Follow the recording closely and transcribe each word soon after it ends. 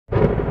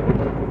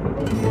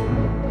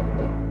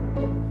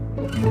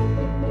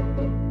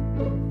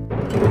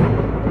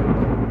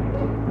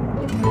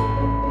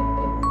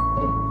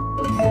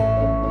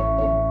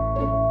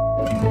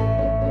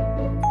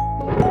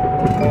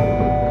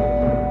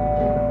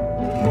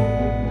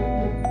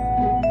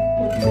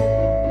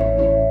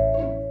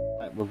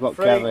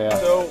got Kev here. 3,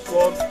 2,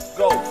 1,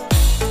 go!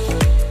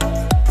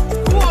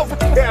 Come on,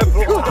 Kev,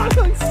 lad!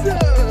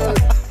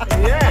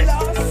 Yes!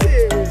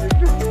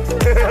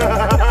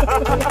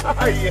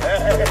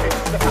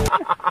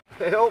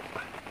 Yes! Help!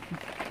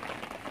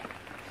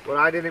 We're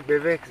hiding it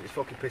bivvy because it's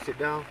fucking pissed it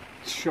down.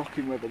 It's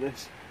shocking weather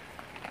this.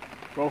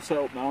 We're all set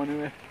up now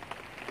anyway.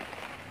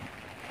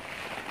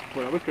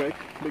 Where are we, Craig?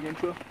 Big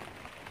intro.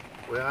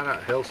 We are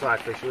at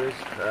Hillside Fisheries.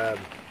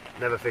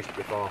 Never fished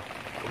before.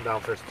 Come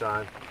down first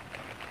time.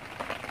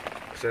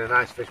 Seen a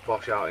nice fish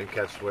posh out in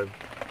Kev swim.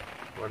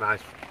 Or a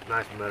nice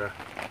mirror.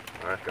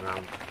 I reckon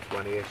around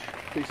 20ish.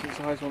 Decent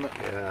size, wasn't it?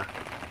 Yeah.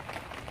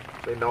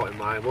 Been noting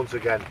mine. Once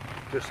again,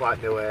 just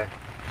like New Air,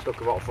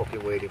 stuck a lot of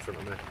fucking weed in front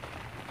of me.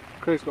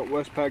 Craig's got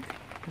worst peg,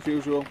 as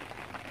usual.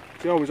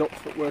 He always opts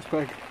for worst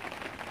peg.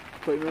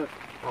 But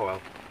oh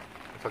well.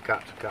 If I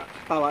catch, I catch.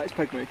 I like his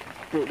peg, mate.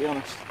 Brutally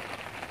honest.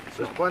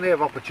 There's plenty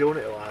of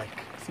opportunity, like.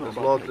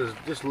 There's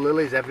just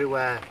lilies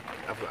everywhere.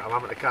 I'm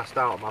having to cast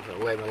out, I'm having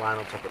to lay my line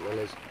on top of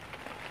lilies.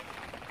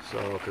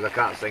 So, because I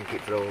can't sink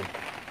it through them.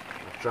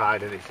 I've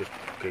tried and it's just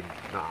fucking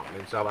not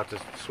happening. So I've had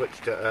to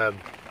switch to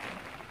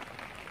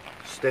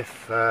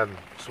stiff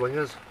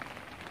swingers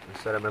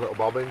instead of my little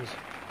bobbins.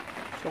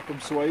 Stop them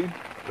swaying.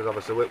 Because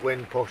obviously with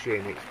wind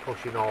pushing, it's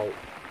pushing all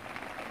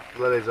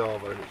lilies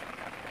over and it's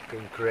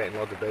fucking creating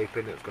loads of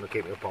beeping. It's going to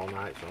keep me up all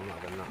night, so I'm not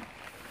having that.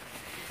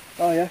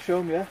 Oh yeah, show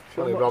him, yeah.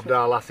 Show Only him robbed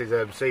our lass's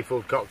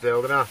seafood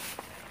cocktail, didn't I?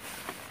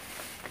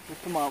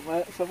 Come on, mate,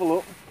 let's have a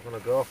look. I'm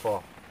going to go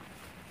for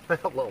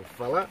that little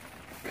fella.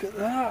 Look at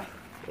that.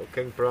 Little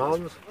king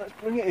prawns. Let's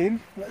bring it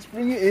in. Let's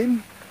bring it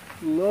in.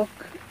 Look.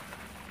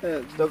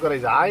 Still got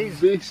his eyes.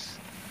 This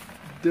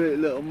dirty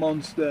little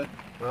monster.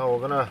 Well,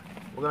 we're gonna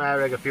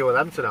air egg a few of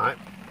them tonight.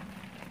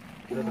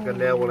 See if we can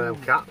nail one of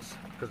them cats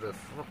because they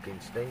fucking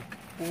stink.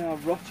 They are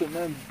rotten,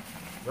 them.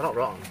 They're not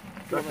rotten.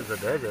 That's the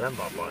days of them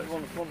bad boys.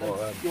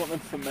 You want them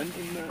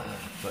fermenting there.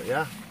 But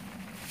yeah,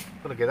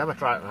 I'm gonna give them a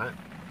try tonight.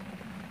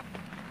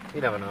 You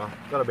never know.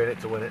 Got to be in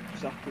it to win it.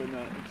 Exactly,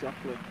 mate.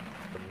 Exactly.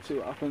 See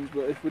what happens.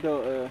 But if we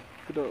don't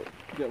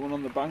get one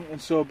on the bank, then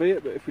so be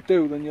it. But if we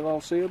do, then you'll all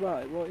see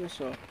about it, won't you?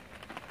 So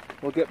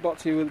we'll get back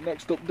to you with the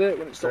next update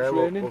when it stops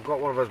raining. We've got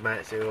one of us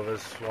mates here with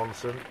us,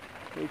 Swanson.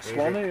 Big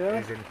Swanee, yeah.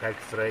 He's in peg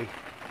 3.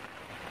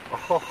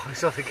 Oh,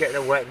 he's only getting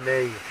a wet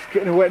knee.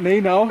 Getting a wet knee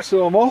now,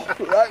 so I'm off.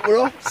 Right, we're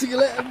off. See you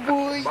later,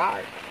 boy.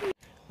 Bye.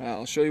 Right,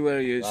 I'll show you where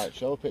he is. Right,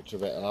 show a picture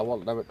of it, and I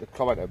want them to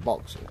comment in the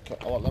box.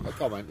 I want them to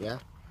comment, yeah?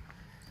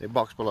 In the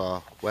box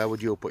below, where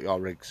would you put your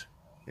rigs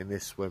in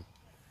this swim?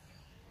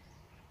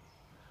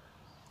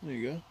 There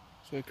you go.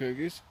 That's where Craig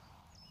is.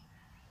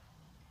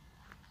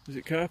 Is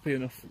it carpy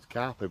enough? It's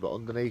carpy, but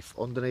underneath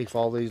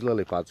all these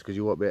lily pads, because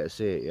you won't be able to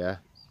see it, yeah?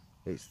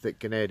 It's thick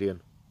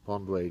Canadian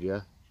pondweed,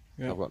 yeah?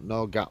 Yeah. I've got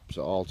no gaps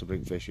at all to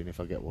bring fish in if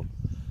I get one.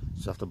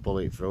 Just have to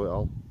bully it through it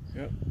all.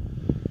 Yeah.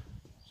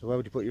 So where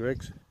would you put your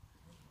rigs?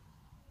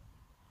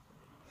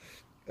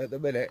 At the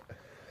minute,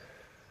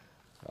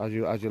 as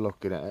you're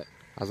looking at it,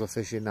 as we're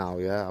fishing now,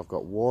 yeah, I've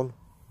got one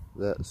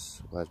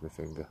that's, where's my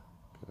finger?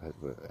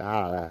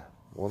 There.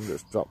 One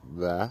that's dropped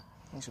there.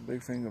 That's a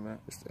big finger, mate.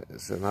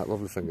 It's a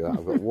lovely finger that.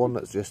 I've got one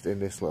that's just in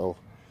this little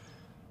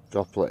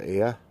droplet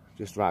here,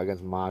 just right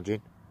against the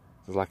margin.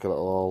 There's like a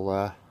little hole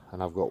there.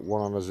 And I've got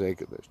one on a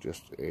zig that's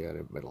just here in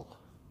the middle.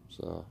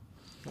 So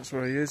that's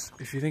where he is.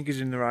 If you think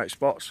he's in the right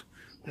spots,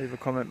 leave a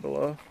comment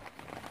below.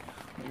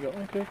 What you got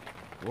there, Craig?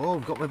 Whoa,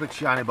 I've got my big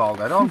shiny bald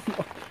head on. Do you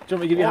want me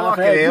to give you half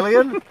like head? An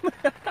alien?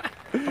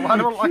 Why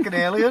do I look like an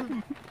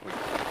alien?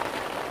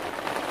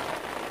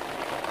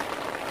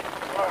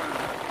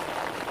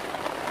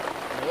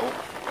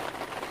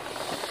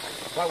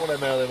 Like one of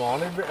them early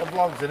morning bit of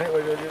vlogs in it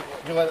where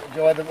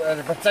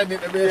you're pretending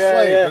to be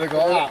asleep and they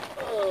go that.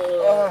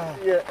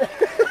 Yeah.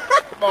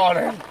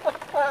 Morning.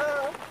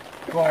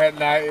 Quiet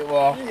night it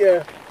was.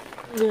 Yeah.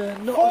 Yeah,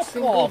 not a Fuck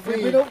single off,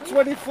 you've been up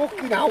 20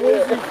 fucking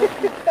hours.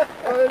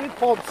 Any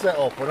pod set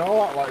up and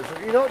all that, like,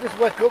 so you don't just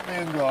wake up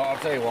there and go, I'll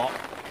tell you what,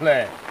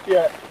 play.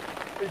 Yeah,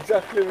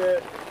 exactly,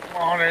 mate.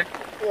 Morning.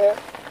 Yeah.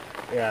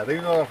 Yeah,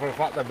 they know for a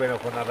fact they've been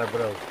up and had a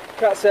brew.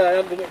 Can't say I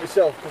haven't done it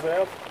myself, because I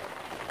have.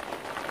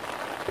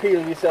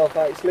 Peel yourself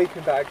out your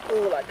sleeping bag.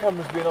 Oh, that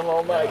camera's been on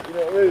all night, you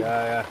know what I mean?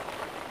 Yeah, yeah.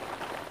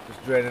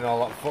 Just draining all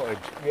that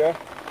footage. Yeah.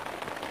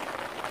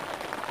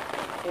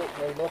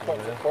 Oh, no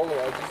point to follow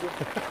out, is it?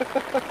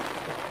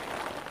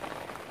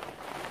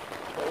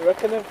 What do you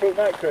reckon then for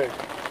night, Craig?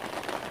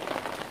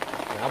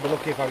 Yeah, I'll be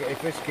lucky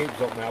if this keeps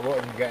up, mate. I won't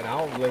even get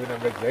out and leaving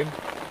them rigs in.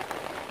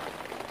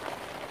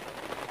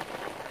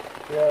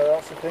 Yeah,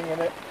 that's the thing,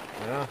 innit?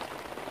 Yeah.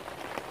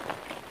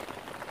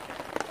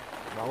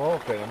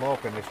 I'm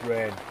hoping this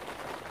rain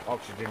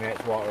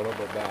oxygenates water a little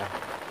bit better.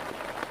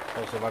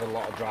 Also, I've had a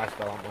lot of dry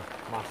spell, haven't we?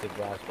 Massive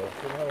dry spell.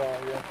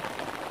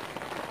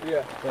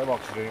 Yeah. Bit of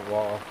oxygenated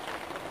water.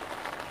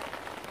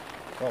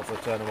 Hopefully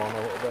turn them on a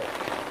little bit.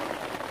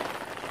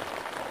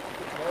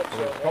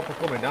 It's proper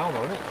coming down,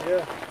 isn't it?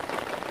 Yeah.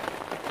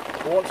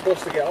 We weren't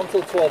supposed to get on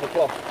till 12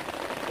 o'clock.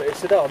 But he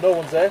said, oh, no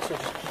one's there, so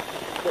just...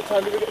 What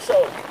time did we get set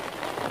up?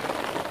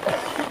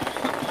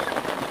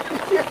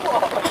 You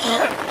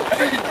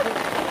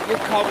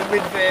caught me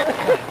with it.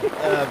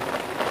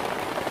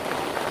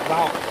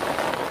 About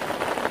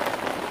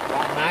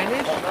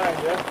 9-ish? About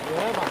 9, yeah?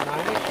 Yeah, about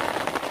 9-ish.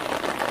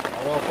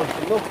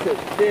 Look at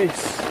this.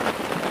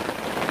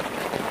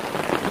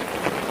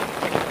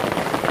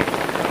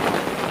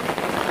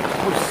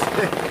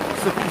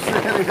 Some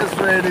serious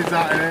rain is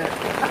that, innit?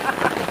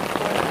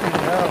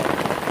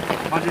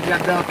 Imagine you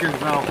had Delkins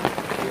now.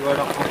 You were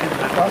not fucking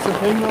there. That's the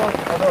thing though, I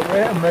don't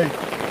rate them, mate.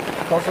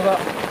 Because of that.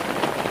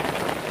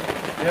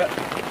 Yeah.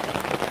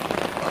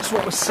 That's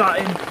what we're sat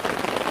in.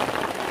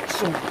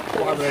 Some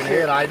What am I in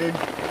here hiding?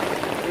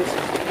 This is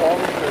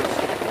bonkers.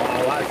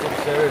 Wow, that is some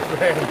serious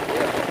rain.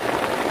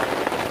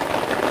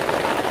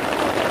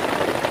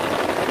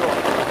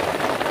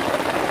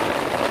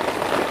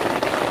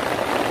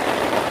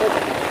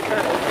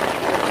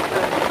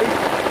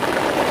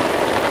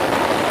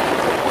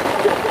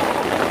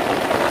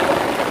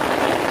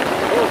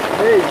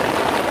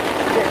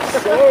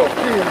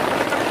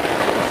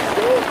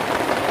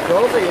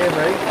 Cozy here,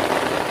 mate.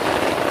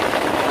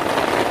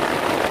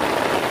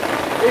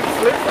 Big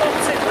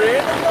flip-flops, it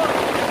raining, man.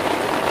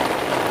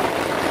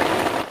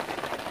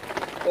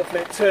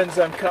 Hopefully it turns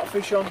them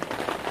catfish on.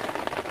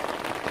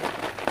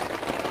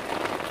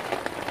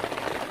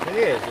 It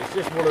is, it's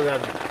just one of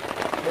them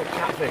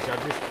catfish.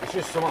 It's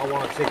just something I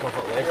want to tick off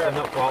at list. I've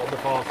not caught them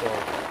before, so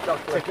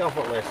Exactly. tick it off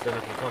at list and I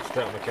can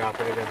concentrate on the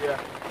carping again. Yeah,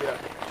 yeah.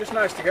 Just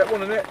nice to get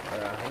one, isn't it?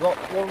 Yeah, I've got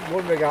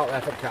one rig out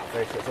there for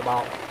catfish that's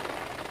about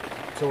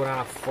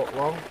 2.5 foot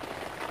long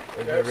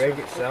in the rig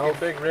itself.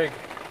 Big rig.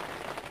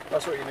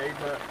 That's what you need,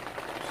 mate.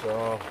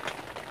 So,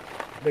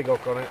 big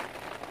hook on it,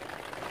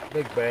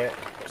 big bait.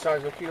 What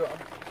size hook you got on?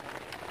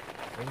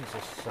 I think it's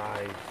a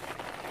size.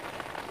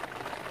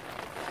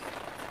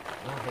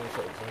 I think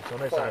it's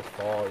only size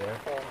 4, yeah.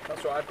 4.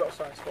 That's what I've got,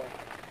 size 4.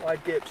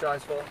 Wide gape,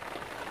 size 4.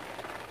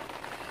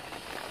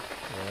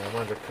 Yeah,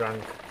 mine's a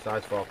crank,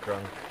 size 4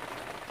 crank.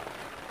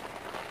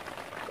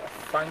 Got a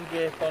fang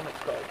gape on, it's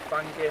called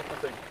fang gape, I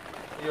think.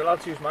 You're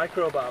allowed to use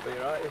micro barbie,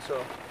 right?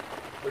 So,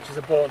 which is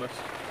a bonus.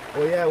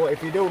 Well, yeah. Well,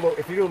 if you do look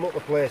the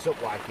place up,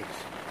 like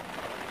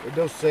it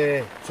does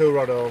say 2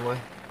 rod only.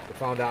 We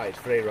found out it's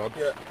 3 rods.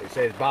 Yeah. It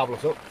says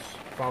barbless hooks.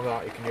 Found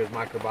out you can use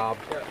micro barb.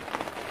 Yeah.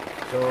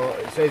 So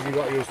it says you've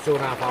got to use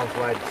 2.5 ounce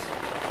leads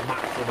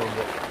maximum.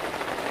 But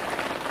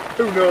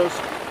who knows?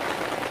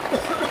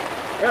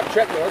 Yeah,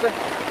 check those, eh?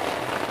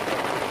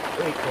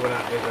 they ain't coming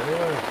out of this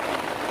anyway.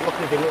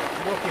 Lucky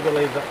they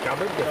leave that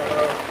cabin.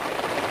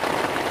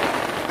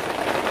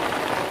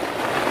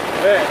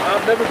 Hey,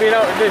 I've never been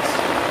out in this.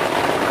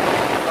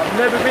 I've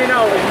never been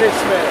out in this,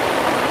 mate.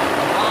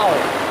 Wow.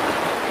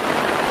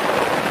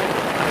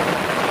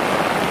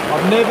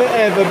 I've never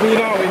ever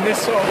been out in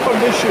this sort of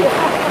condition.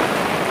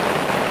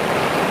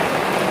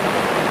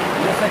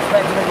 Just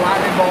expecting a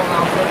lightning bolt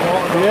now for the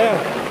water. Yeah.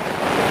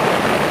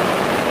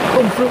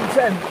 Come through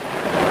 10.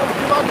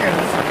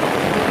 Onions.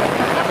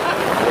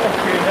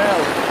 Fucking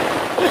hell.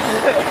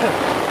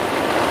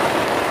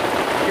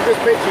 You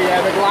just picture, yeah,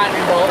 the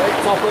lightning bolt,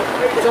 top up,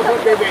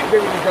 maybe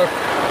just goes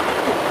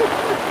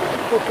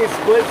fucking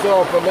splits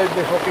open, leaves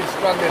me fucking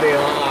stranded here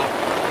like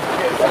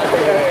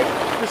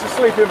that. Just a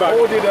sleeping bag.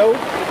 What do you know?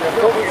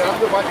 Fucking have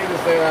to imagine to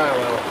say, ah,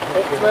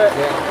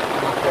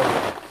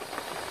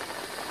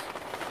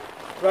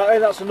 well. Right,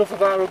 that's enough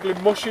of our ugly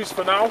mushes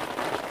for now.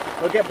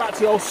 We'll get back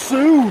to you all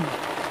soon.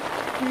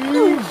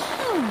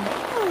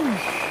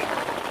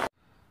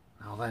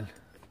 Now then,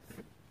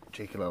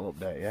 cheeky little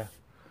update, yeah?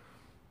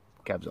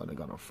 Kev's only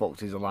gone and fucked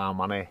his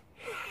alarm on here.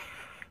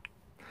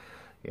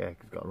 Yeah,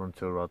 he's got to run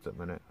 2 rods at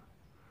the minute.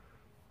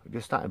 We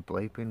just started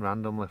bleeping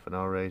randomly for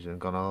no reason,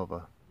 gone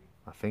over.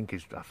 I think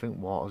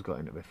water's got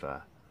in, to be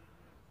fair.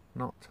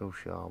 Not too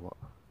sure what.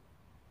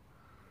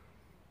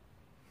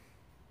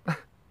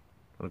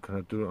 I'm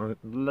gonna do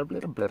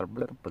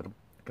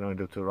can only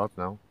do 2 rods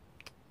now.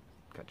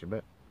 Catch you a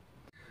bit.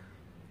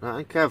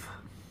 Right, Kev.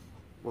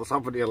 What's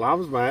happened to your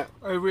alarms, mate?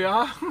 Here we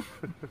are.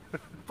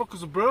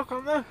 Fuckers are broke,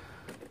 aren't they?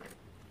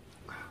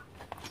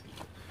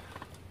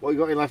 What you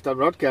got in your left-hand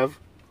rod, Kev?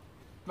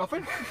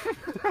 Nothing.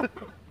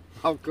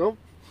 How come?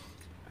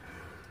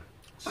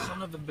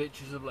 Son of the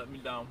bitches have let me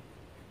down.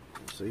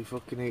 So you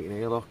fucking eating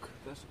here, look.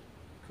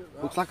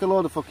 Looks like a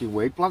load of fucking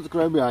weed plants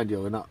growing behind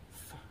you, and that.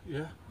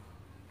 Yeah.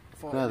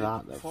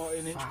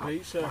 14-inch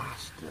pizza.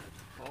 Bastard.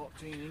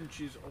 14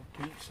 inches of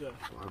pizza.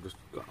 I've just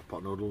got a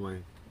pot noodle,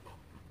 mate.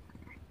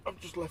 I've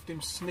just left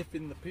him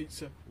sniffing the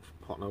pizza.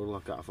 Pot noodle, I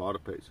can't afford a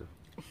pizza.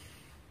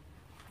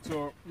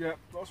 So, yeah,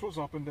 that's what's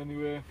happened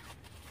anyway.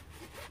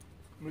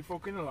 My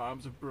fucking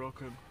alarms have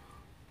broken.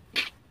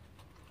 Would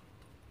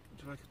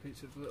you like a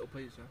pizza, a little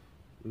pizza?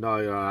 No,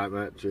 you're alright,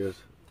 mate. Cheers.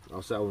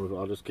 I'll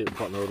just keep the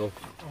pot noodle.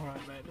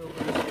 Alright, mate, no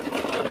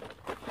worries.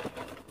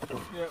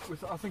 Yeah,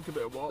 I think a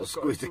bit of water.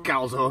 Squeeze the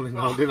calzone in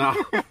now, didn't I?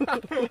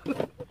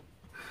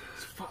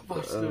 It's a fat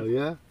bastard.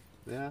 Yeah.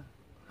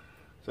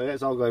 So yeah,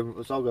 it's all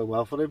going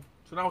well for him.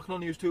 So now I can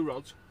only use 2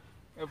 rods.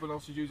 Everyone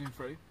else is using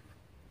 3.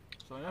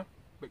 So yeah, a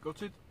bit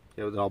gutted.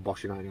 Yeah, but they're all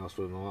boshing out in your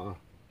swimming water.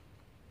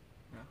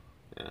 Yeah.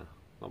 Yeah,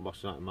 not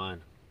boshing out in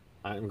mine.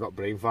 I haven't got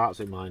brain farts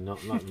in mine,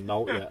 not a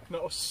note yet.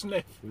 Not a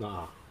sniff.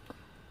 Nah.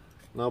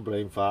 No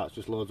brain farts,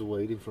 just loads of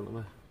weed in front of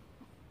me.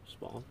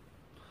 Spot on.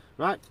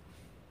 Right.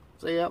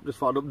 See ya, just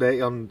thought I'd update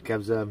you on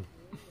Kev's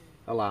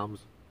alarms.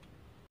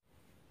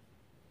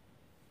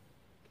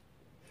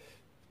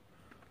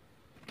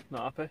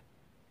 Not happy.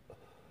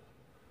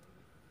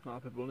 Not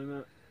happy bunny,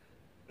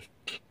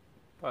 mate.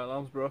 Fire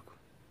alarm's broke.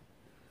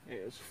 It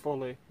is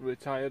fully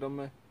retired on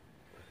me.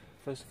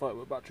 First I thought it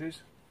were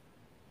batteries.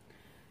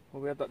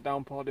 Well, we had that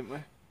downpour, didn't we?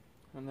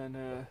 And then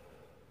I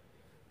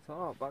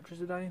thought, oh,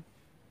 batteries are dying.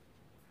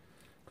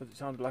 Because it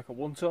sounded like a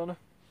one-toner.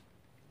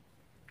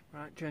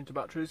 Right, changed the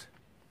batteries.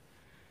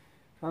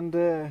 And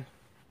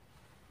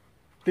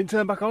didn't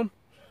turn back on.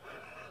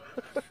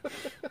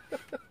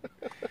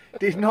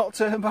 Did not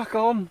turn back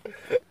on.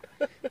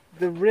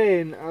 The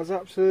rain has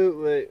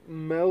absolutely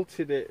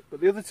melted it. But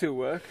the other two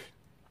work.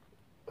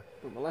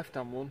 But my left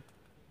hand one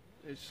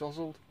is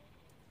sozzled.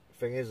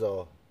 Thing is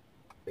though,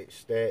 it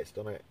states,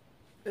 doesn't it?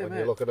 Yeah, when mate.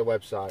 you look at the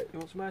website. You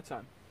want some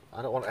airtime?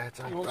 I don't want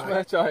airtime. You want some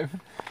airtime?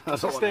 I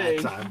don't want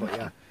airtime, but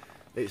yeah.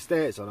 It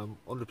states on them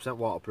 100%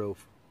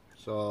 waterproof.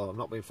 So I'm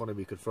not being funny, but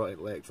you could throw it in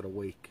the lake for a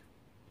week.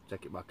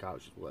 Take it back out,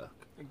 it should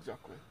work.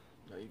 Exactly.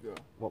 There you go.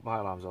 What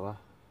fire alarms are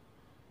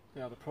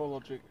They are the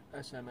ProLogic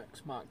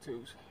SMX Mark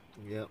IIs.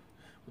 there? Yep.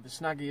 With the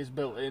snaggies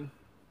built in.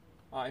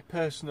 I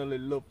personally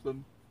love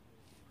them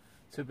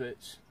to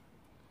bits.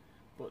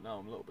 But now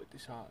I'm a little bit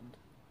disheartened.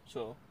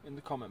 So, in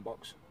the comment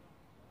box,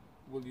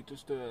 will you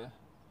just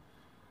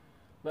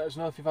let us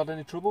know if you've had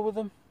any trouble with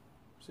them?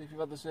 See if you've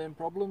had the same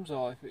problems,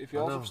 or if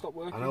yours have stopped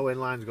working. I know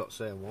Inline's got the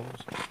same ones.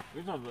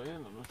 You've not really had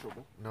no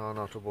trouble.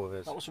 No trouble with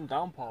his. That was some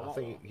downpour. I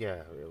think,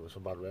 yeah, it was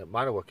some bad rain.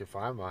 Mine are working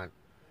fine, mine.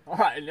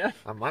 Alright, yeah.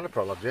 And mine are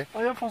ProLogic.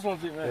 Oh, you're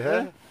ProLogic, mate.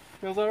 Yeah.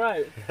 Yours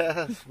alright?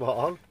 Yeah, spot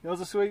on.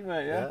 Yours are sweet,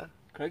 mate, yeah? Yeah.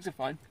 Craig's are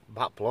fine.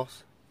 Bat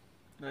Plus.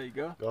 There you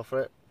go. Go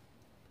for it.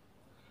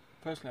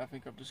 Personally, I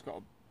think I've just got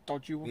a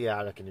dodgy one. Yeah,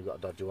 I reckon you've got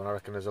a dodgy one. I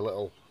reckon there's a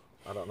little,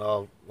 I don't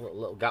know,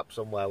 little gap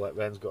somewhere where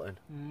rain's got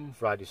in.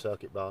 Friday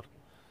circuit board.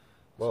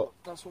 Well,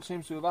 so that's what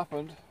seems to have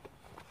happened.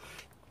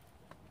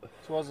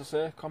 So as I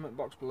say, comment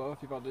box below if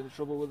you've had any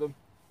trouble with them.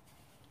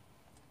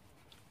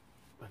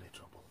 any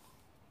trouble?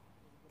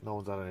 No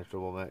one's had any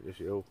trouble, mate, just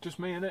you. Just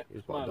me, innit?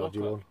 You've got a dodgy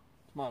one.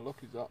 It's my luck,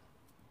 is that.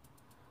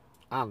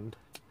 And,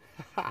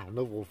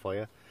 another one for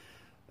you,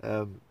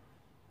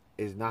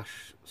 is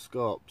Nash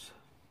scopes.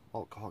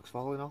 All corks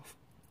falling off.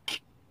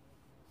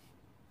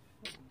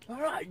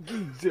 Alright,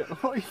 geezer,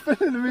 what are you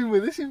filling me in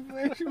with this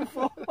information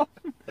for?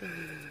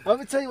 Let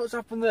me tell you what's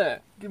happened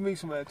there. Give me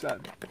some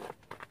airtime.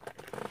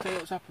 Tell you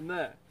what's happened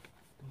there.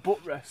 The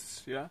butt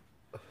rests, yeah?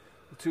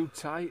 They're too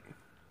tight.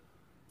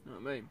 You know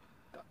what I mean?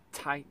 That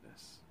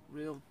tightness.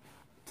 Real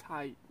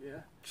tight,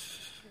 yeah?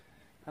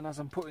 And as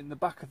I'm putting the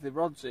back of the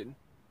rods in,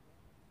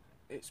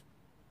 it's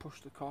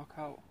pushed the cork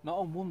out. Not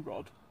on one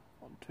rod,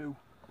 on two.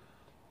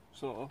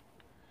 So,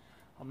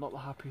 I'm not the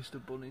happiest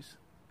of bunnies.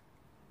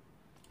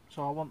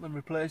 So I want them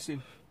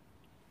replacing.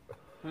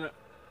 Yeah.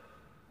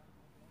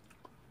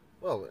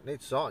 Well, it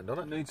needs sorting,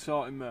 doesn't it? It needs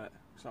sorting, mate.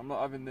 So I'm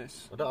not having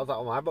this. I don't have that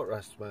on my butt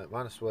rests, mate.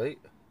 Mine are sweet.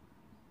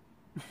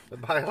 The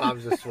bike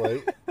alarms are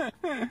sweet. Do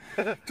you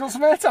want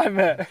some airtime,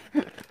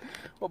 mate?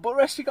 What butt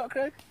rest you got,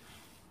 Craig?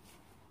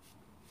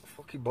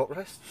 Fucking butt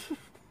rests.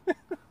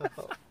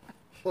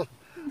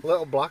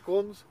 Little black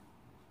ones.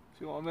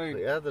 See what I mean?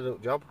 But yeah, they do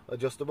the job.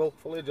 Adjustable,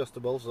 fully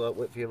adjustable, so that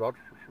width for your rod.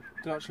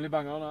 They're actually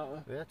bang on,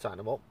 aren't they? Yeah, tighten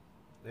them up.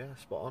 Yeah,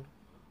 spot on.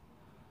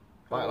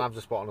 Bike alarms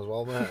are spot on as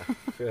well, mate.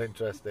 If you're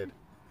interested.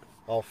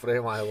 All three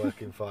of mine are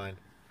working fine.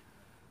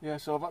 Yeah,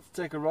 so I've had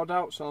to take a rod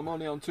out, so I'm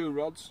only on 2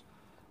 rods.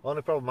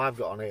 Only problem I've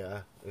got on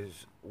here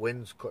is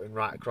wind's cutting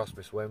right across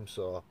my swim,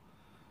 so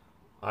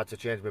I had to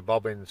change my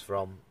bobbins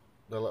from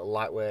the little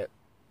lightweight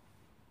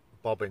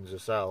bobbins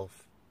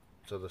herself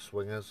to the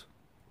swingers.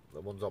 The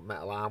ones on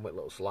metal arm with a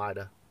little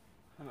slider.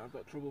 And I've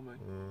got trouble, mate.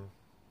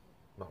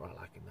 Not right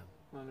liking them.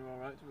 No, they're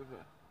alright, to be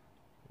fair.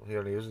 Well, you're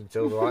only using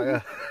 2, right?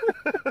 Yeah.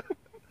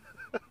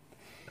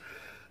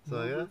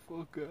 So yeah.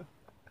 Motherfucker.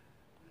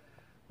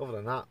 Other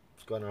than that,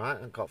 it's going alright.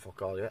 I ain't caught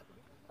fuck all yet.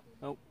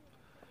 Nope.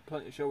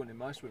 Plenty of showing in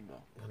my swim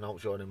though. I'm not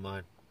showing in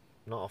mine.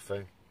 Not a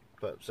thing.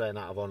 But saying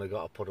that, I've only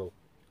got a puddle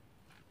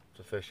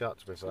to fish at,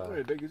 to be It's fair. not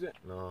very big, is it?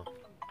 No.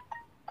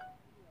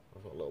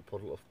 I've got a little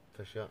puddle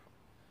to fish at.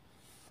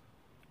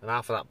 And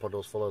half of that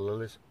puddle's full of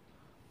lilies.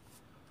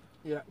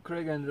 Yeah,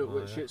 Craig ended up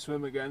with a shit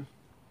swim again.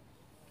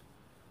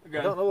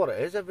 I don't know what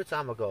it is. Every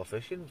time I go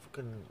fishing,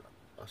 fucking,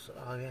 I say,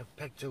 oh yeah,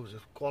 peg 2's a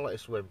quality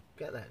swim.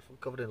 Get there, it's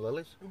covered in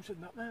lilies. Who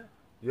said that, mate?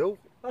 You?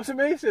 That's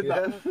me who said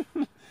that.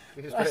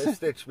 You just better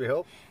stitch me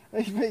up.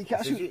 You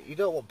can't shoot. You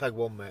don't want peg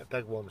 1, mate.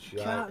 Peg 1's shit.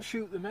 You can't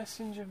shoot the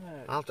messenger,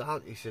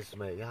 mate. He says to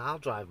me, yeah, I'll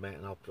drive, mate,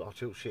 and I'll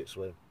shoot shit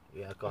swim.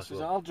 Yeah, of course. He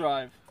says, I'll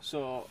drive.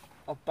 So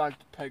I've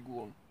bagged peg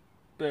 1.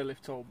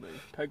 Bailiff told me,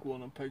 peg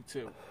 1 and peg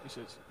 2. He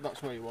says,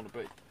 that's where you want to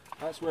be.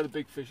 That's where the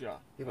big fish are.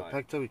 Yeah, but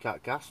peg 2 you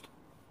can't cast.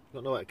 You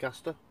don't know how to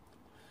cast her.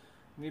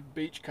 You need a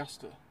beach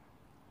caster.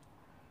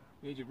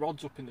 You need your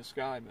rods up in the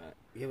sky, mate.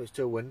 Yeah, but it's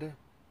too windy.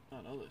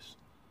 I know this.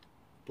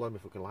 blowing my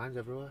fucking lines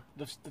everywhere.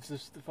 They've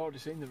already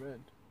seen the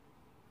rain.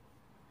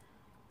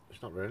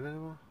 It's not raining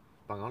anymore.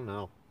 Bang on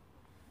now.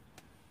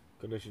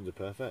 Conditions are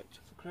perfect.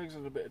 So Craig's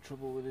had a bit of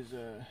trouble with his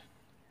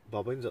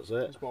Bobbins, that's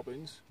it. his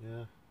bobbins.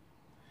 Yeah.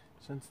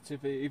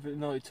 Sensitivity, even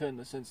though he turned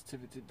the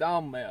sensitivity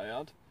down, mate, I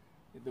had.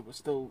 They were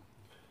still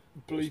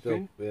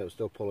bleeping. It was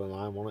still pulling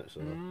line, wasn't it?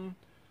 So.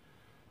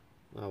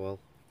 Oh well.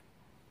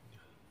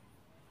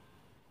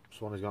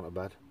 Swanee's gone to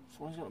bed.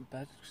 Swanee's gone to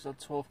bed. She's had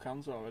 12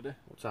 cans already.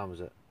 What time is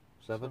it?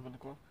 7? 7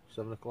 o'clock.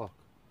 7 o'clock.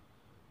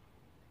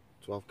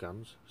 12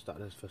 cans.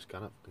 Started his first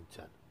can at fucking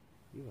 10.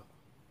 You what?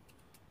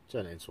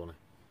 Turn it in, Swanee.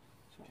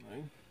 That's what I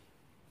mean.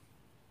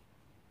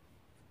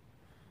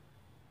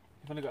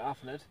 You've only got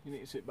half an head. You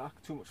need to sit back.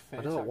 Too much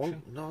face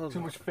action. Too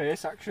much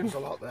face action. There's a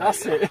lot there.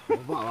 That's it.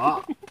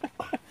 What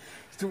that?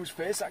 It's too much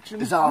face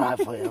action. Is that alright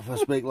for you if I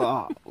speak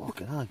like that?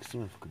 Look at that, I can see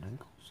my fucking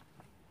ankles.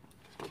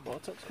 Got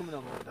Botox coming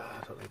on. Nah,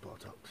 I don't need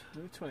Botox.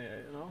 You're 28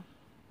 and all.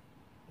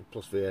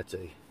 Plus VAT. Plus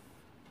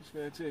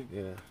VAT.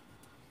 Yeah.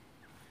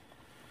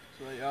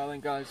 So there you are then,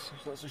 guys.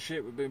 So that's the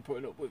shit we've been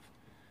putting up with.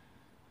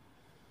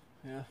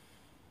 Yeah.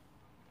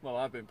 Well,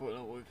 I've been putting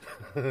up with.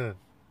 At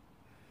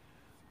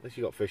least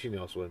you got fish in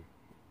your swim.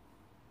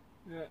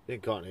 Yeah. You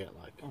ain't caught it yet,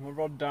 like. I'm a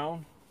rod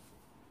down.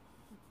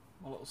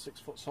 My little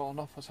 6-foot sawn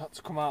off has had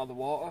to come out of the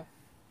water.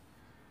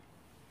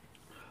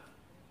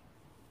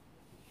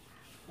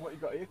 What you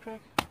got here, Craig?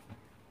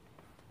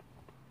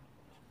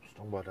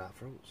 Strong by dark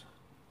fruits.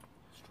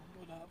 Strong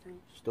by dark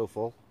fruits. Still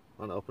full.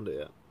 I haven't opened it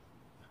yet.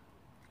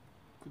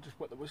 Could just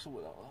wet the whistle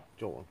with that, though.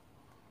 Do you want one?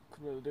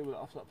 Could really do with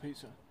that after that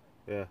pizza.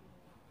 Yeah.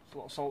 It's a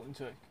lot of salt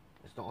intake.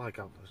 It's not like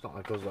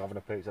us having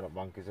a pizza at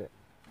bank, is it?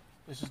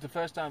 This is the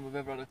first time we've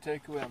ever had a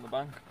takeaway on the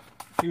bank.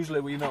 Usually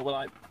we're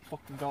like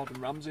fucking Gordon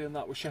Ramsay and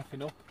that, we're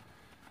chefing up.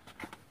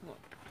 Look.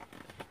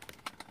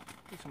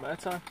 Need some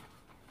airtime.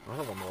 I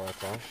don't want no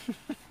airtime.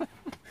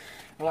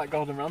 We're like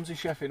Gordon Ramsay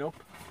chefing up,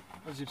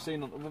 as you've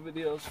seen on other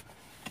videos.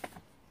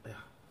 Yeah.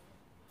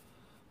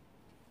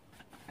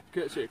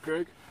 Get it,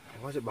 Craig.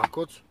 Why is it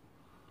backwards?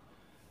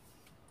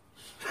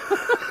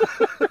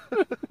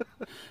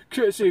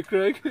 Courtesy,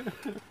 Craig.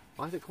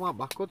 Why does it come out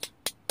backwards?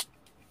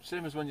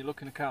 Same as when you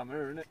look in a car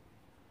mirror, isn't it?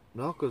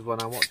 No, because when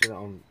I'm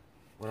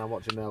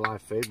watching their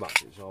live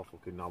feedback, it's all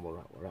fucking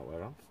normal right way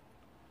around.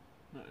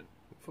 No, It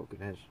fucking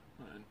is.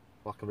 no.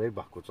 Well, I can read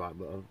backwards, like,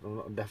 but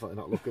I'm definitely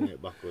not looking at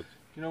it backwards.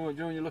 Do you know when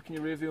you look in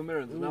your rearview mirror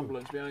and there's an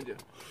ambulance behind you?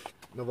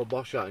 Another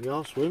boss out in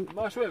your swim.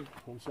 My swim.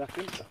 1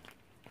 second.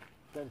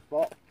 Same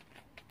spot.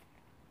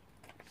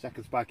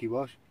 Second spiky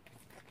bush.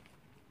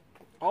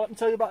 I'll let me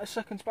tell you about a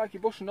second spiky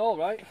bush and all,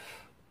 right?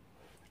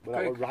 But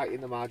that was right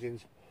in the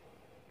margins.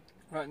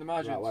 Right in the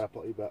margins. Right where I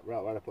put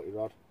your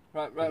rod.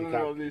 Right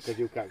where all these. Because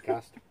you can't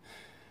cast.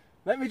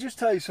 Let me just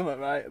tell you something,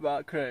 right,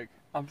 about Craig.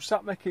 I'm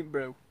sat making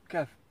brew.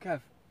 Kev,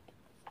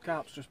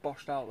 carp's just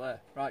boshed out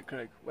there. Right,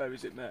 Craig, where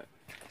is it, mate?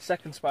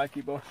 Second spiky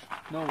bush.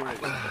 No worries.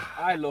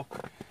 I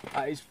look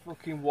at his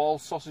fucking wall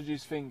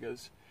sausage's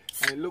fingers,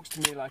 and it looks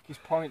to me like he's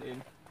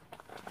pointing.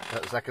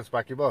 At the second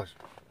spiky bush?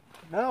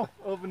 No,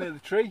 over near the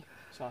tree.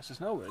 So I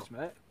says, no worries,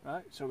 mate.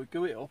 Right, so we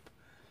go it up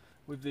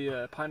with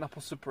the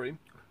pineapple supreme.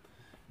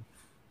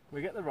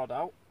 We get the rod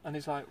out, and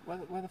he's like,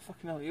 where the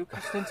fucking hell are you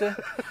casting to?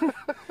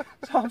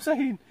 So I'm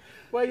saying,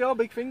 where your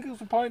big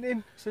fingers are pointing?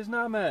 He says,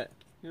 nah, mate,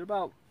 you're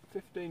about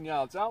 15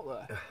 yards out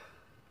there.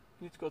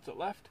 You need to go to the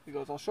left. He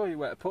goes, I'll show you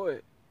where to put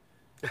it.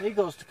 He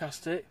goes to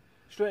cast it,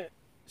 straight,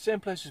 same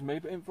place as me,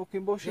 but in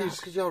fucking bushes. Yeah,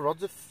 because your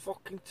rods are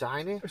fucking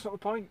tiny. It's not the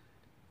point.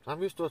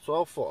 I'm used to a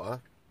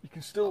 12-footer. You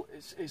can still,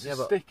 it's Yeah, a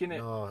but stick, innit?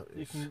 no,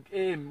 You can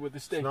aim with the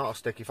stick. It's not a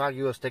stick. If I give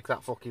you a stick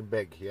that fucking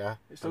big, yeah,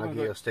 It's and still I gonna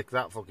give you go- a stick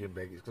that fucking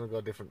big, it's going to go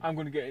different. I'm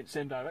going to get it the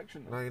same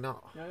direction. No, you're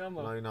not. Yeah, I am,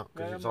 though. No, you're not.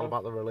 Because Yeah, I it's am, all though.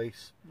 about the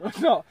release. No, it's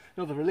not.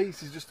 No, the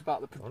release is just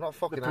about I'm not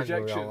fucking the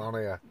angry projection. on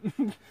here.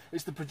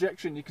 It's the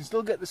projection. You can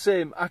still get the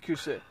same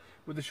accuracy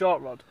with a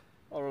short rod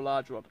or a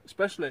large rod,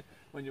 especially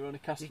when you're only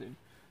casting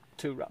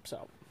 2 wraps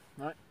out,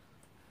 right?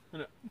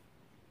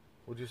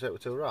 Would you say it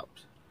with 2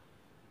 wraps?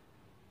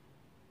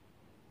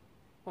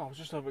 Oh, I was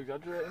just over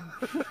exaggerating.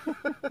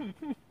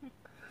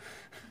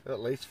 At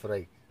least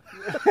 3.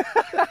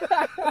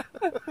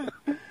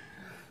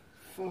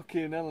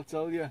 Fucking hell, I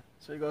tell you.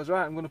 So he goes,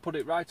 right, I'm going to put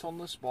it right on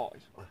the spot.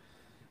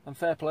 And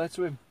fair play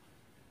to him.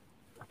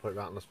 I put it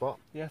right on the spot.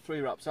 Yeah, 3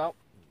 wraps out.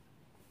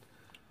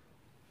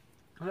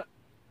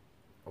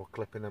 Or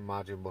clipping them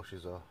margin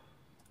bushes or...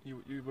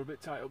 You were a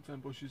bit tight up them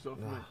bushes though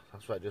for No, me.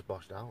 that's why it just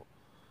boshed out.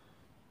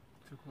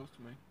 Too close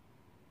to me.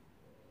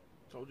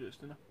 Told you this,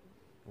 didn't I?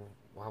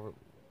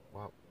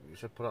 Well, you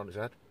should put it on his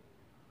head.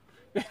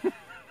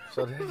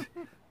 So did he?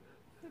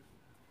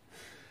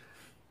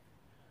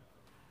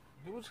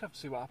 We'll just have to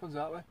see what happens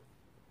that way.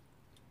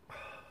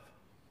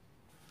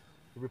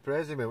 You'll be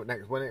praising me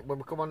next when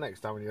we come on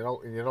next time and you're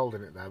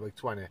holding it there, big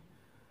 20.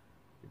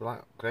 You'll be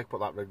like, Craig, put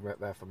that rig right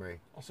there for me.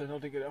 I'll say, no, I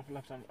didn't get it off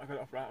left hand, I got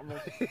it off right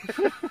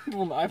hand.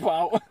 One that I put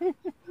out.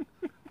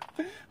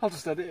 I'll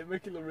just edit it,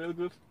 make it look real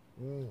good.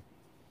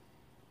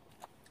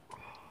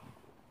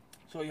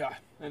 So yeah,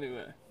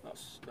 anyway,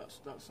 that's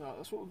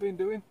what we've been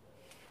doing.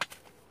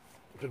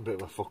 It's been a bit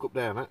of a fuck up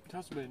there, mate. It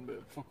has been a bit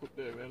of a fuck up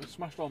there, really.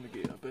 Smashed on the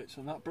gear bits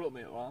and that broke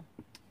me alarm.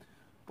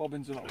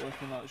 Bobbins are not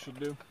working like they should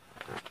do.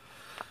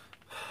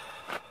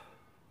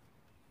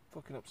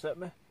 Fucking upset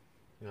me.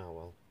 Yeah,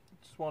 well.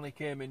 Swanee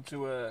came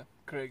into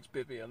Craig's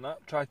bivvy and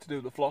that, tried to do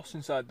the floss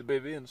inside the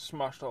bivvy and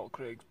smashed all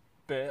Craig's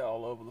bait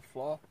all over the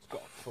floor. It's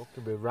got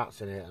fucking be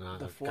rats in here tonight.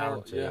 the I floor.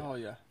 guarantee Yeah, it. oh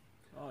yeah.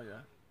 Oh yeah.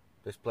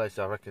 This place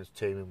I reckon is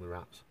teeming with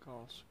rats. Of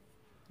course.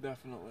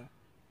 Definitely.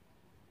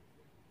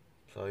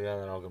 So yeah,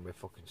 they're all going to be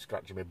fucking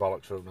scratching me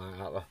bollocks through tonight,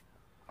 aren't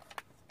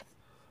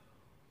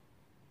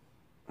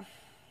they?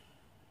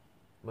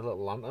 My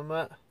little lantern,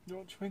 mate. What do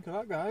you think of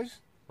that, guys?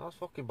 That's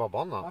fucking bob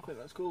on, that. I think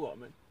that's cool, what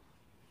I mean.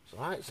 It's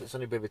alright, sits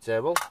on your bivvy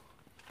table.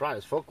 Bright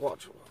as fuck,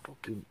 watch.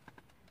 Fucking...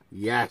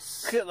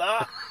 Yes! Look at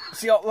that!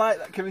 See how light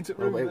that came into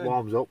the room? It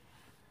warms up.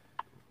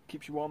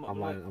 Keeps you warm at I'm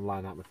night.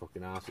 lying at my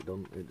fucking arse, it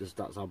doesn't. It just,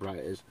 that's how bright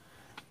it is.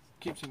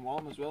 Keeps him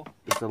warm as well.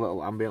 Just a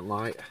little ambient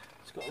light.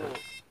 It's got a little...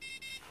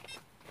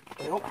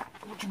 Hey up!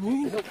 What do you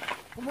mean?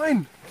 Come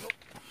in!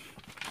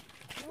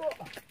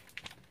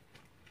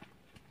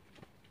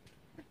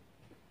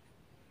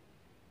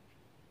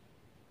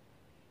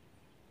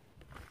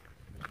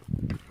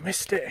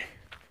 Missed it.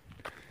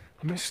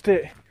 I missed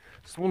it.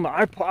 It's the one that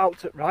I put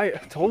out at right.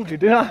 I told you,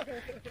 didn't I?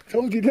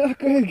 Told you, didn't I,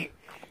 Craig?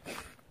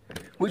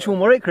 Which one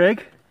were it,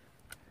 Craig?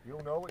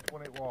 You'll know which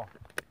one it was.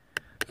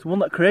 It's the one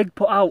that Craig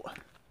put out.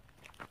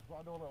 Got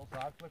to do a little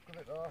side flip with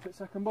it though. Is it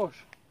second bush?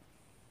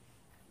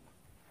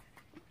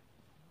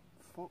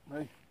 Fuck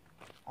me.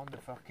 On the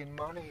fucking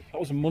money. That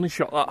was a money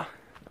shot, that.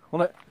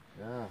 Wasn't it?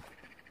 Yeah.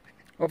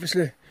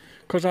 Obviously,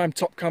 because I'm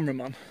top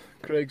cameraman,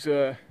 Craig's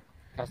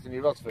Casting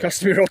your rods for it?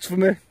 casting me rods for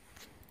me.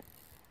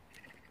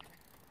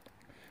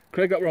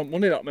 Craig got wrong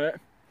money, that, mate.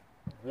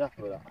 You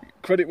happy with that?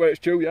 Credit where it's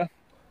due, yeah?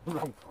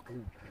 Wrong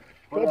fucking...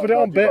 Don't put it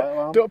on bait.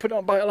 Don't put it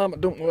on bite alarm,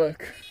 it don't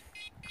work.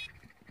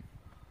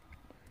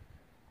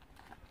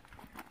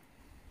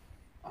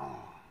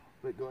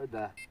 Bit gutted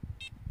there.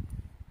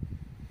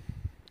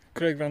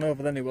 Craig ran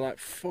over then, he was like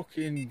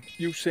fucking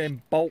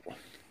Usain Bolt. Fucking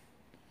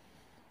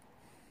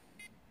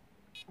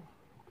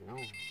hell,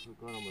 what's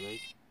going on with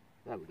these?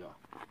 There we go.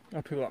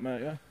 Happy with that,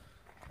 mate, yeah?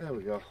 There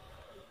we go.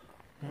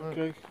 Right.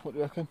 Craig, what do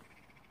you reckon?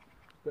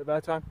 Bit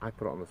of airtime? I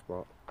put it on the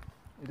spot.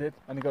 He did,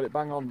 and he got it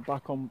bang on,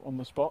 back on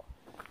the spot.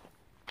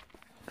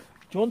 Do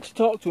you want to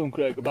talk to him,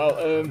 Craig, about...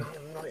 I'm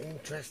not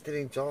interested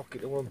in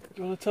talking to him. Do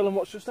you want to tell him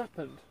what's just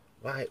happened?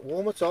 Right,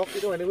 what am I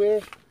talking to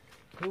anyway?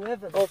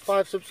 Whoever. All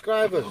 5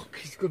 subscribers. Fuck,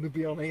 he's going to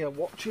be on here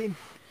watching.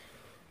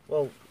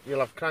 Well, you'll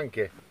have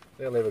Cranky.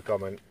 He'll leave a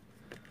comment.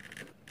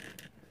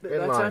 Bit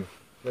of In airtime. line,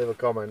 leave a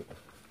comment.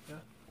 Yeah.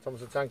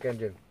 Thomas the Tank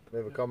Engine,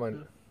 leave a comment.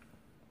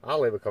 Yeah. I'll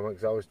leave a comment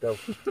because I always do.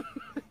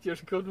 You're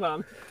a good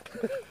man.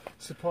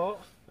 Support.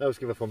 I always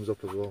give a thumbs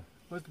up as well.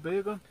 Where's the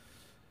beer gone?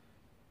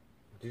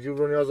 Did you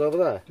run yours over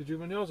there? Did you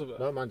run yours over there?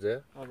 No, mine's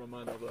here. I'll run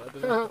mine over there,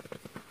 didn't I?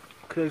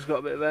 Craig's got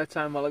a bit of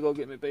airtime while I go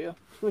get my beer.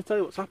 Just going to tell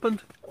you what's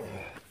happened.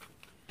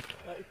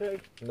 Right,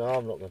 Craig? No,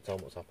 I'm not going to tell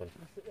him what's happened.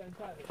 Sit there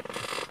inside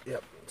it.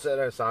 Yep, sit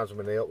there and signs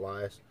with my knee up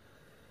like this.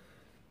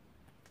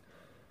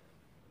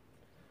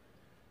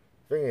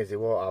 Thing is, he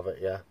won't have it,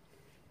 yeah.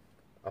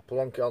 I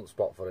plonk it on the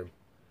spot for him.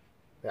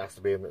 It has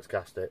to be him that's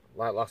cast it.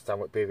 Like last time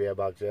with PVA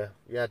bags, yeah.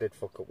 Yeah, I did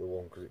fuck up with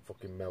one because it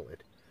fucking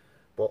melted.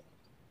 But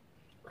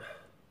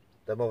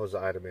them others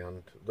that I had in my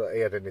hand, that he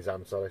had in his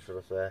hand, sorry, should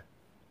I say,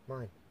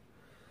 mine.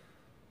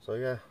 So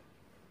yeah,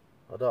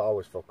 I don't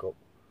always fuck up.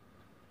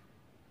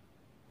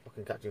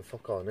 Fucking catching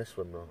fuck all in this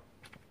swim though.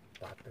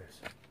 Bad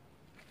this.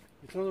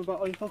 You telling them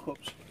about all your fuck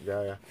ups?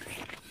 Yeah, yeah.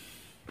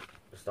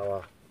 Just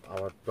how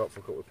I don't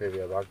fuck up with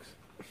PVA bags.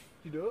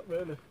 You don't,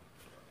 really?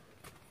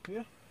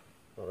 Yeah.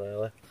 Not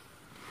really.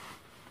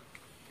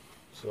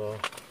 So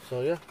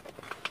yeah.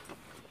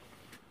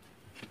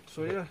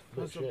 So yeah,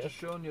 as I've just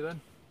shown you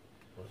then,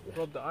 the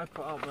rod that I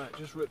put out, mate,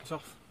 just ripped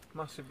off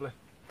massively.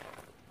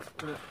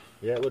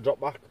 Yeah, we'll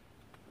drop back.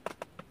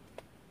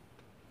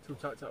 Too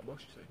tight to that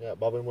bush, you see. Yeah,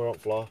 bobbing, we're on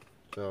floor.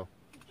 So,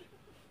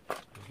 I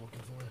was looking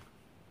for you.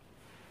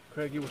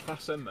 Craig, you were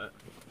fast then, mate.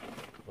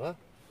 What?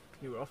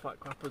 You were off like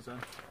clappers then.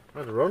 I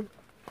had a run.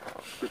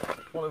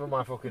 Not even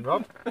my fucking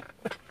rod.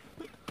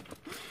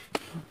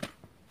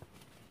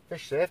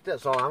 Fish safety,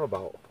 that's all I'm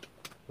about.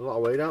 There's a lot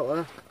of weed out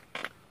there.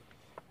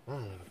 Ah,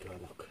 there we go,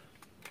 look.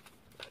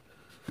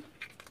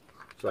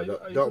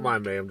 So don't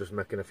mind me, I'm just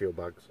making a few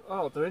bags.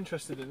 Oh, they're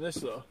interested in this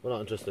though. We're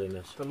not interested in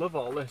this. They love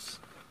all this.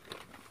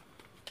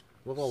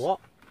 Love all what?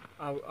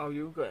 How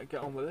you going to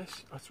get on with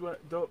this? I swear,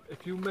 don't,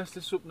 if you mess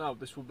this up now,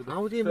 this will be the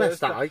How do you mess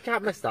that up? You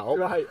can't mess that up.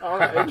 Right,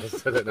 alright. I just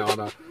said it now,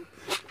 no.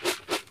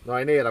 No,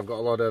 in here I've got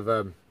a lot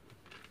of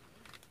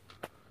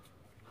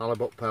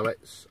halibut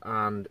pellets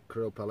and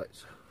krill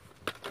pellets.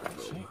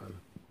 So,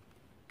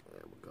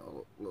 there we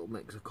go, a little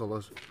mix of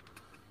colours.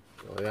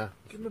 Oh yeah.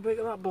 Give me a bit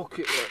of that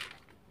bucket, look.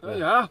 There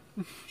you are.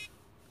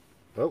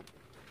 Oh.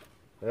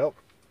 Yep.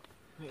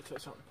 Need to take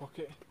this out of the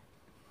pocket.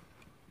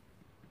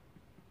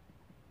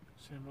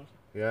 Same rod.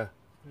 Yeah.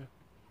 Yeah.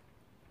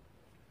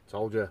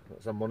 Told you,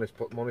 that's a money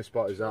spot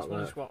is that, That's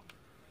money mate. spot.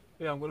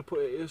 Yeah, I'm going to put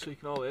it here so you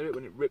can all hear it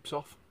when it rips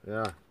off.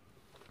 Yeah.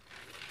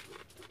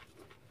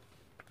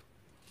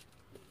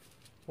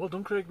 Well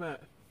done, Craig, mate.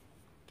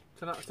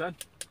 10 out of 10.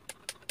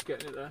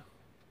 Getting it there.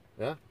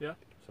 Yeah? Yeah.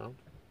 Sound.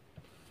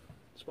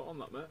 Spot on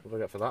that, mate. What do I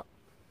get for that?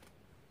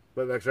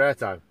 Bit of extra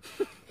airtime.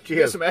 Get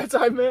Cheers. some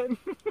airtime, mate.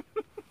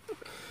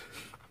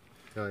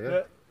 Oh, yeah?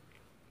 Yeah.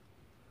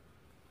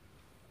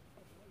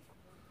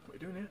 What are you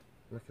doing here?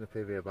 Making a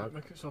PVA bag. Not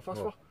making it so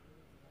fast What?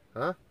 for?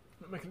 Huh?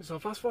 Not making it so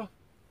fast for?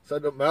 So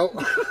it don't melt.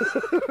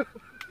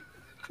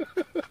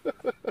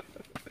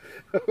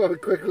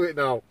 Quick with it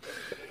now.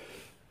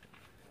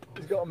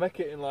 He's got to make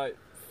it in like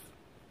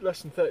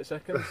less than 30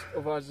 seconds,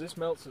 otherwise this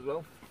melts as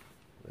well.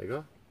 There you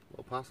go.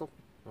 Little parcel.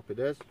 Happy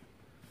days.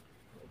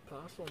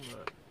 Little parcel,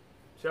 mate.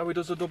 See how he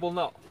does a double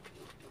knot?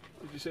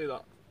 Did you see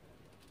that?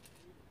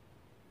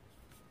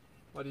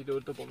 Why do you do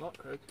a double knot,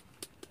 Craig?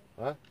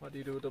 Huh? Why do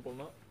you do a double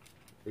knot?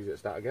 Is it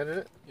start again,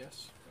 innit?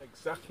 Yes,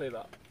 exactly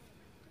that.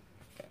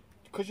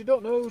 Because you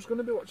don't know who's going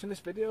to be watching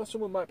this video.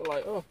 Someone might be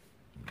like, oh,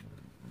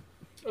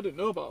 I didn't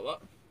know about that.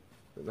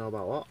 Didn't know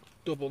about what?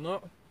 Double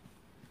knot.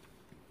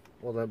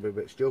 Well, that'd be a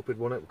bit stupid,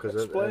 wouldn't it? Because at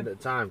the Explain. end of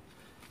the time,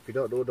 if you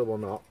don't do a double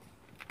knot,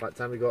 by the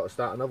time you go to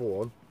start another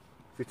one,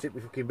 if you tip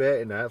your fucking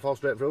bait in there, it falls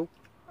straight through.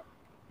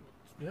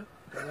 Yeah,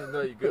 and then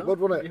there you go. Good,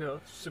 wasn't it? You know,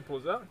 simple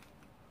as that.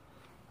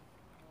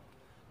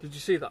 Did you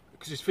see that?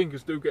 Because his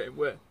fingers do get in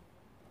way.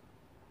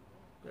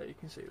 Yeah, you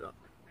can see that.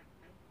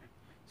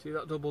 See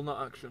that double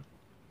knot action?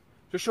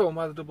 Just show him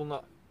why the double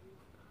knot.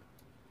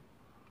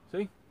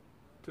 See?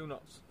 2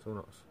 knots. 2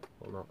 knots.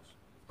 4 knots.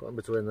 Put them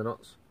between the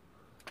knots.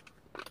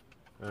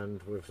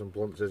 And with some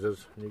blunt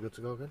scissors, and you're good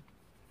to go again.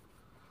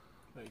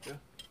 There you go.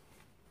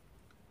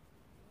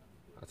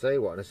 I'll tell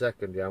you what, in a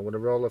second, yeah, I'm going to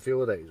roll a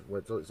few of these,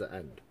 wait till it's at the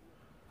end.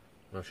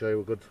 And I'll show you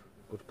a good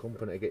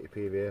company to get your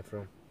PVA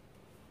from.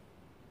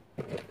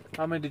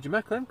 How many did you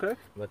make then, Craig?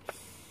 But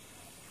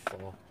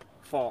 4.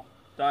 4.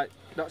 Right,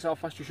 that's how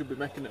fast you should be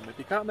making them. If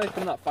you can't make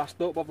them that fast,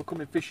 don't bother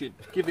coming fishing.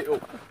 Give it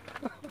up.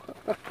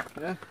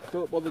 Yeah,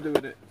 don't bother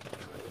doing it.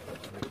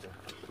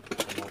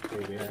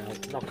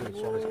 PVA, knocking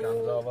some of his cans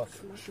over.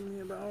 Smashing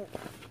me about.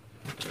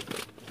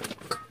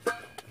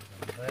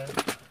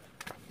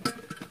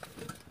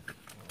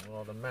 A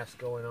lot of mess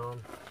going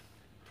on.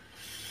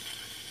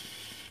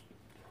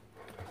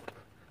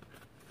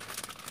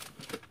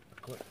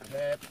 Quick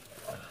tape.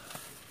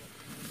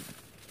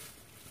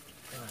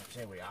 Right,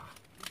 here we are.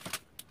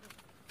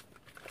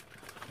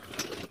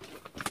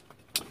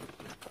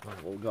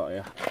 Right, what we got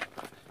here?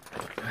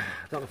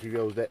 I don't know if you've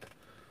used it.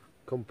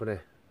 Company,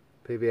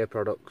 PVA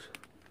products.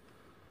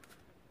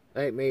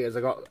 8 metres,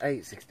 I got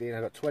 8.16,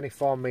 I got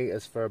 24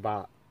 metres for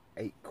about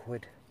 £8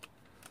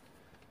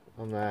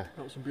 on there.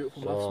 That was some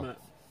beautiful maths, mate.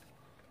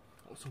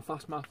 That was some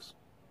fast maths.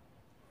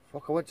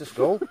 Fuck, I went to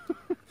school.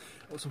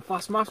 That was some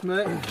fast maths,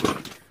 mate.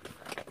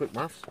 Quick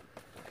maths.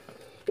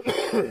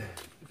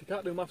 If you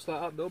can't do maths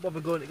like that, don't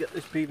bother going to get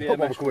this PVA Don't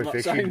bother mesh going from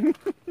that fishing.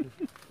 sign.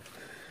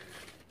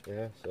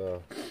 Yeah,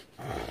 so...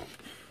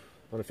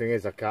 Only thing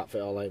is, I can't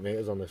fit all 8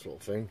 metres on this little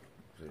thing.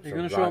 You're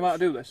going to show them how to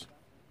do this?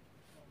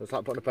 It's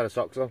like putting a pair of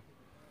socks on.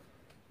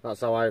 That's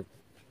how I...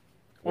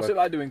 What's it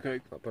like doing,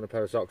 Craig? Like putting a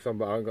pair of socks on,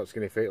 but I haven't got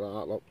skinny feet like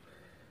that, look.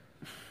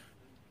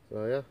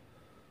 So yeah.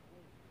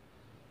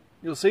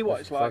 You'll see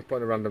what it's like like.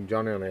 putting a random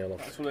Johnny on here, look.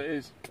 That's what it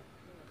is.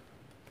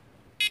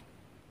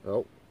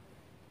 Oh.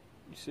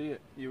 You see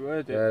it. You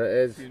heard it. There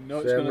it is. You know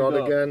it's Same going to rod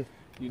go. again.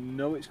 You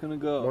know it's going to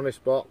go. Money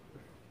spot.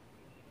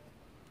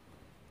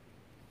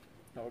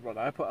 That was rod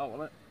I put out,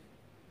 wasn't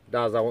it?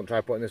 Daz, I won't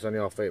try putting this on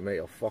your feet, mate.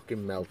 You'll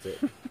fucking melt it.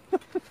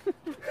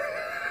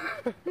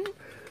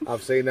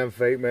 I've seen them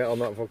feet, mate, on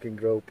that fucking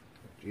group.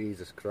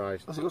 Jesus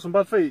Christ. Has it got some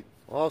bad feet?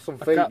 Awesome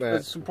feet, mate.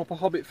 There's some proper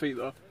hobbit feet,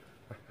 though.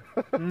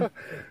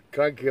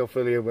 Cranky will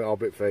fill you in with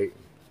hobbit feet.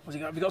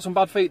 Have you got some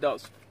bad feet,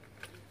 Daz?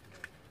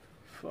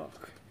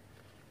 Fuck.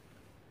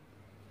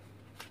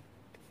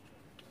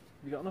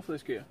 Have you got enough of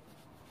this gear?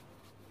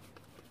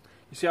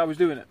 You see how I was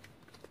doing it?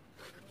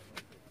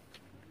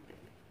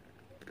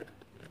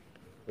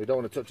 You don't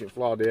want to touch it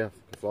floor, do you?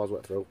 The floor's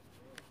wet through.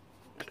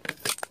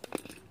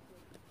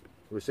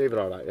 Receiver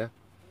alright, yeah?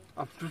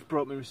 I've just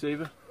brought my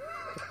receiver.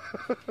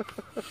 I've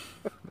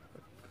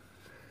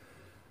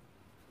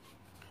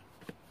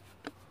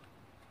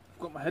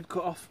got my head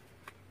cut off.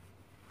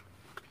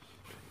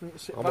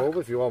 I'm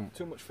over if you want.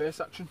 Too much face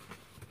action.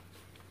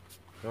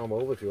 No, I'm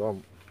over if you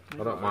want. I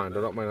don't mind.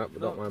 I don't mind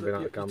being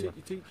out of camera.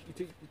 You're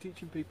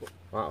teaching people.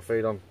 Right, I'll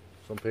feed on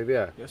some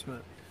PVA. Yes,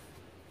 mate.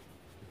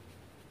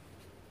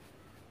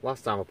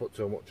 Last time I put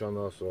too much on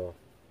though, so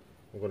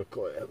I'm going to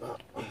cut it at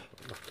that.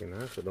 Back in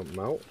there so it don't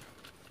melt.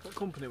 What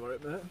company were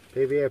it, mate?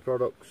 PVA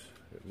products.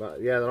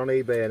 But yeah, they're on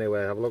eBay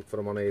anyway. Have a look for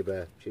them on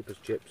eBay. Cheap as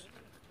chips.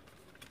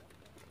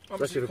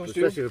 Especially for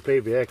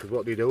PVA, because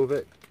what do you do with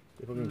it?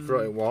 You fucking throw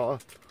it in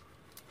water.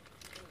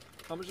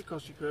 How much it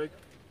cost you, Craig?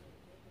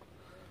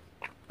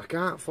 I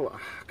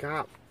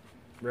can't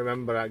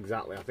remember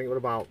exactly. I think it was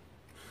about,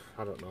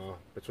 I don't know,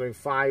 between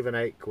 £5 and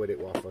 £8 it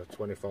was for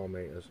 24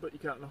 metres. But you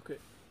can't knock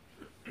it.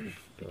 You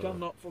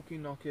cannot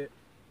fucking knock it.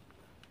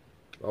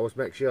 Always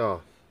make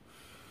sure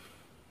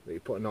that you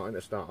put a knot in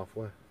to start off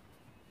with.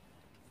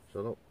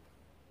 So look,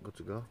 good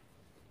to go.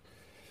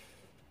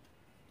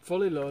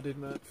 Fully loaded,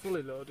 mate,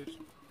 fully loaded.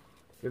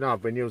 You know,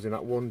 I've been using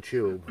that one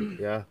tube,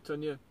 yeah.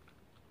 10 years.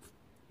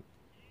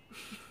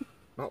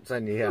 Not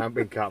 10 years, I haven't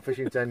been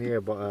catfishing 10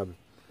 years, but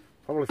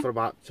probably for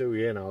about 2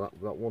 years now,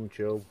 that one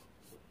tube.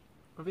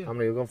 Have you? How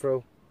many have you gone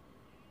through?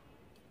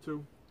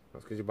 2.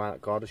 That's because you buy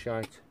that quarter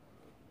shite.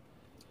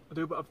 I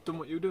do, but I've done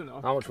what you do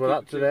now. How much was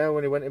that today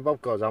when you went in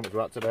Bobcos? How much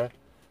was that today?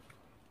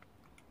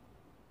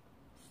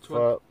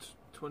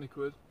 20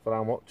 quid. For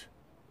how much?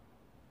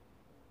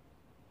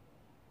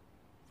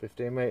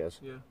 15 metres?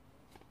 Yeah.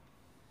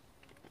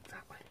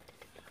 Exactly.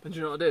 And do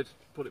you know what I did?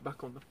 Put it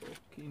back on the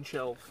fucking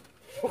shelf.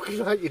 Fucking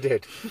right you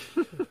did.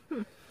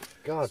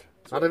 God.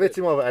 I'd have hit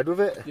him over the head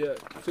with it. Yeah,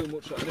 too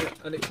much like it.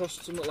 And it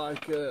cost something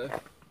like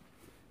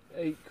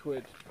 8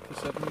 quid for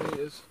 7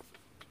 metres.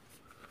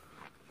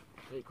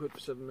 8 quid for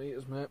 7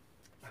 metres, mate.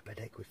 I paid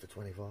 8 quid for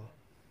 24.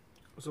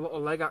 There's a lot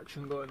of leg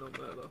action going on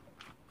there, though.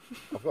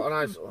 I've got a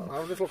nice... I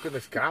was just looking at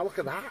this car, look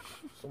at that.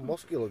 Some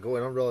muscular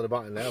going on, rolling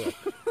about in there, look.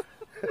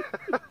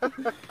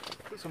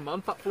 There's some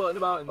man fat floating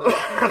about in there.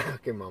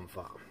 Fucking man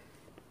fat.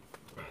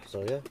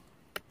 So, yeah.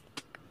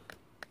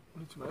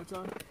 Need some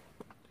airtime.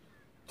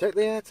 Take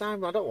the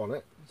airtime, I don't want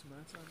it. Need some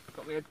airtime.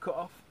 Got the head cut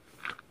off.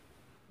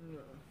 No.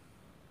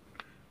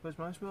 Where's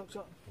my smokes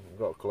at? I've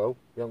got a clue.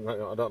 You haven't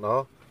got, I don't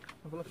know.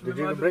 Did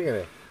you even bring any?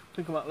 I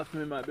think I might have left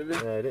them in my bivvy.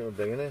 Yeah, you didn't even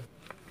bring any.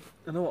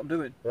 I know what I'm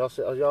doing. You're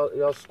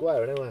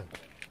square anyway.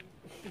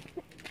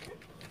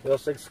 You're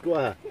 6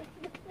 square.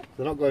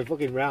 They're not going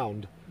fucking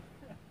round.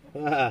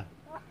 I've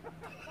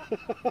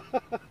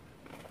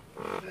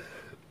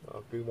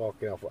been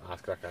walking off with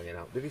ass crack hanging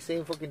out. Did you see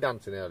him fucking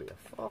dancing earlier?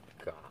 Fuck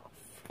off.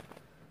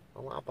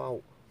 What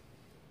about?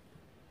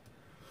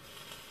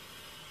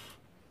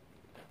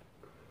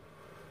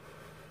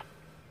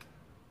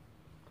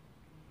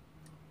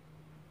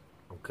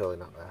 I'm killing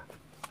that there.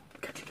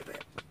 Catch it a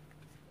bit.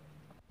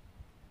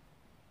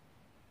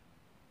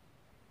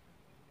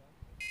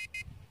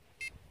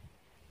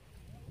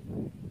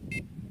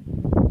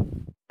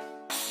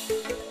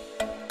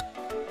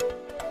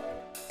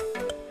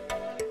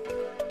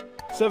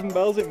 Seven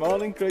bells in the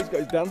morning, Craig's got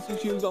his dancing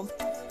shoes on.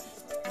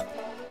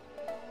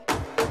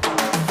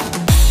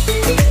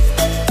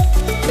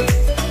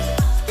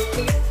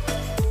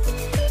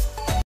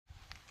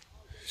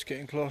 It's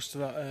getting close to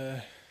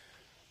that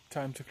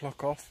time to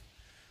clock off,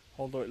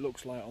 although it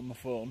looks like on the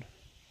phone.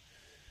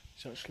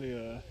 It's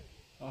actually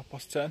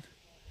 10:30,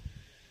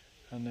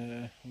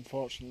 and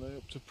unfortunately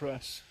up to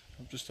press.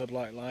 I've just had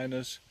light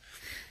liners,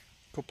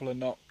 a couple of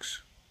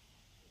knocks.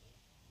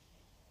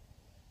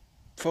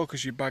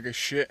 Focus your bag of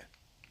shit.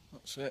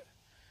 That's it.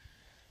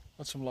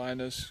 Had some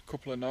liners,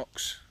 couple of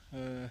knocks,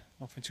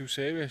 nothing too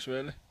serious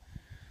really.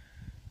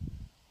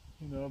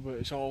 You know, but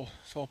it's all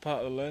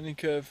part of the learning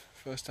curve.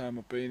 First time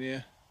I've been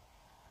here,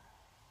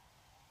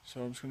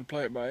 so I'm just going to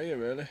play it by ear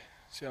really.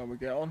 See how we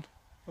get on.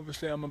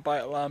 Obviously I'm a bite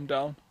alarm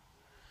down,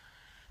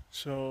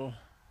 so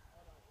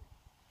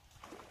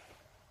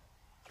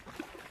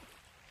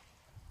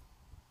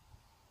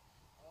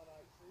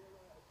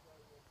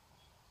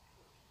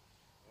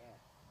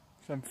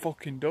them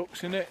fucking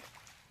ducks in it.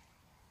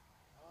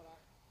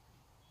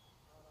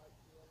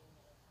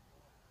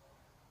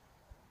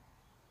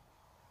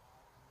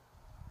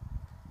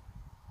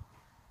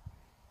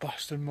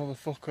 Bastard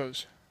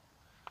motherfuckers.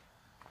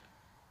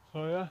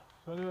 So yeah,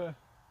 anyway,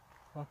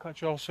 I'll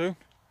catch you all soon.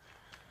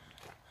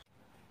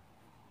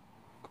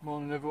 Good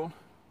morning everyone.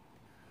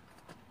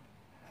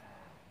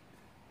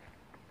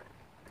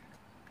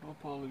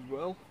 Hope all is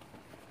well.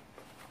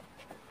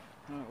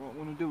 Right, what I'm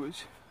going to do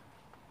is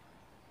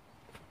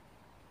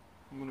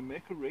I'm going to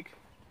make a rig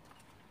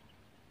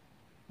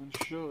and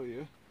show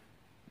you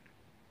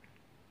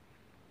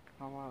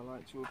how I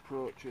like to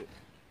approach it.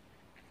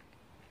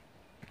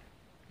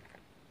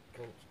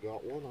 Cunt's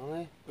got one,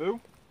 hasn't he?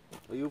 Who?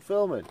 Are you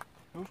filming?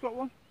 Who's got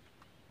one?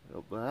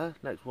 Up there,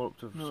 next one up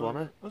to No,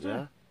 Swanee. has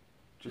Yeah.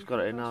 Just got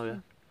it in now, yeah.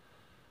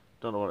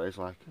 Don't know what it is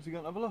like. Has he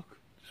gone to have a look?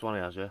 Swanee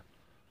has, yeah.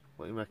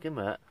 What are you making,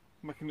 mate?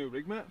 Make a new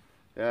rig, mate.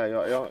 Yeah,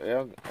 are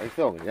you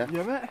filming, yeah?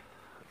 Yeah, mate.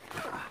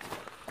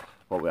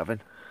 What are we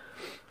having?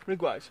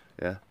 Rig wise?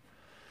 Yeah.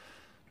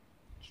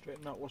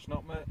 Straighten out what's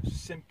not, mate.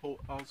 Simple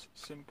as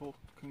simple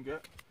can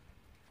get.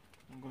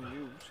 I'm going to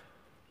use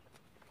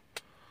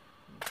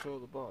and show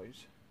the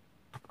boys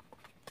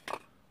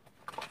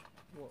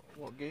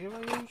what gear I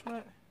use,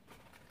 mate.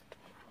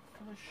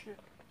 For this shit.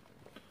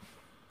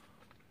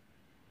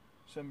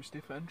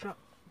 Semi-stiff end trap,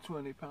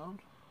 £20.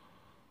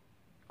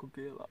 Good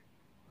gear, that.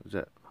 Is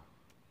it?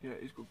 Yeah,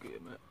 it is good gear,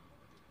 mate.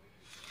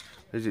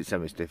 Is it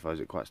semi-stiff or is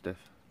it quite stiff?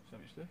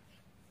 Semi-stiff.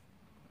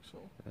 That's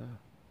all. Yeah.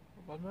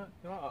 Not bad, mate.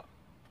 You like that?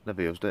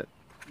 Never used it.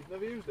 You've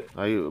never used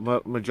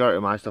it? Majority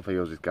of my stuff I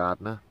use is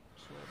Gardner.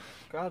 So,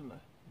 Gardner?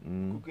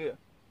 Mm. Good gear.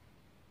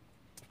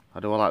 I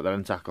do like that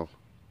end tackle.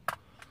 I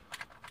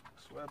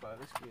swear by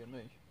this gear,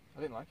 me.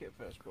 I didn't like it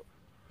at first, but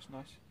it's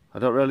nice. I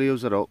don't really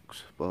use the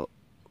hooks, but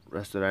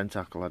rest of the end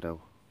tackle I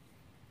do.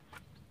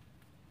 Not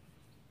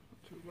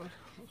too bad.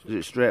 Is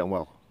it straight and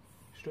well?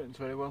 Straightens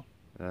very well.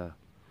 Yeah.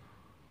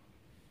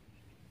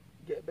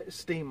 Get a bit of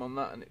steam on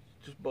that and it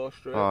just bores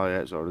straight. Oh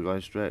yeah, it's already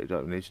going straight. You don't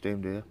even need steam,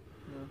 do you?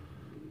 No.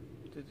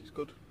 It's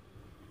good.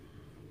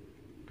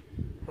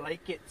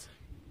 Like it.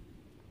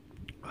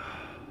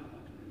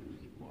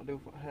 What I do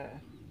for hair?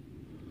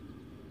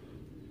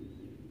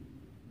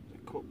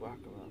 Cut back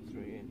about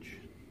 3 inch.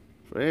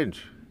 3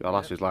 inch? Your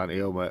lass is lying to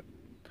you, mate.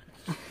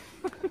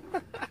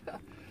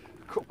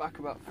 Cut back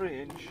about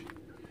 3 inch.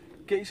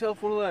 Get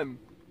yourself one of them.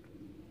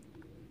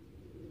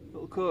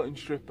 Little coating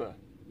stripper.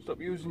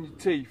 Stop using your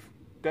teeth.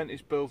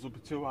 Dentist bills will be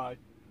too high.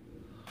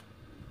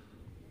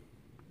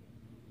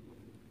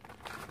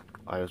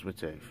 I use my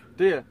teeth.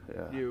 Do you?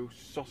 Yeah. You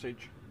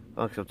sausage.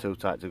 I think I'm too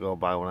tight to go and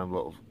buy one of them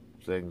little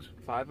things.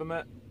 £5,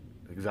 mate.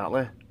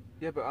 Exactly.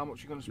 Yeah, but how much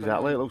are you going to spend?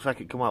 Exactly. On? It looks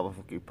like it come out of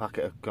a fucking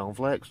packet of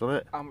cornflakes, doesn't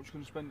it? How much are you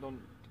going to spend on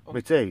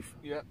My teeth?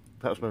 Yeah.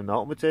 That's my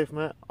note on my teeth,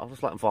 mate. I'll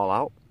just let them fall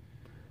out.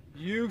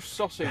 You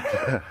sausage.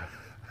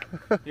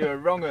 You're a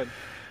wrong un.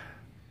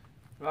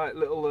 Right,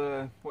 little,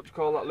 what do you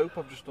call that loop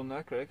I've just done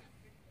there, Craig?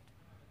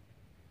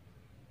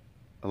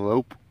 A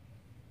loop.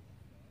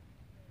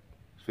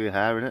 It's for your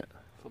hair, innit?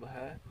 For the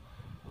hair.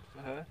 What's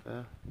the hair?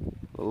 Yeah.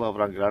 A little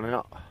overhand granny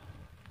knot.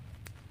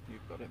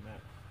 You've got it,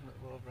 mate.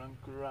 Little overhand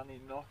granny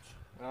knot.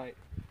 Right.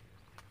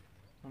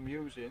 I'm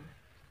using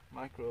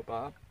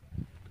microbarb.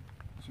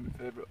 It's my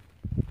favourite.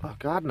 Oh,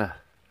 gardener.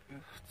 Yeah.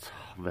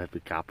 Oh,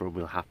 maybe Capra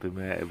will be happy,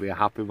 mate. He'll be a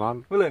happy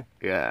man. Will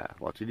he? Yeah.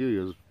 Watching you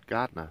use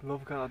gardener.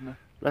 Love gardener.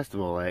 Rest of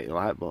them all hate you,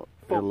 like, but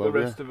Fuck he'll the love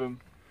rest you. of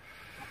them.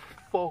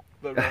 Fuck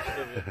the rest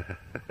of them.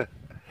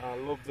 I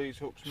love these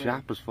hooks, mate.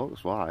 Sharp as fuck,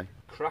 that's why.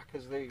 Crack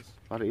as these.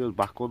 I don't use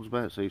back ones,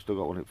 mate, so you still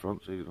got one in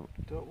front, so you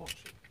don't. Don't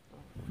watch it.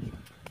 Don't watch it.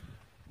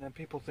 And then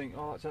people think,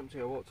 oh, that's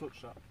empty, I won't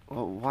touch that.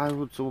 Well, why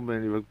would someone be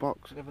in your rug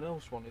box? You never know,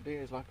 Swanee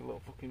deer is like a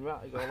little fucking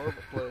rat, he's all over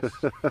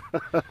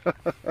the place.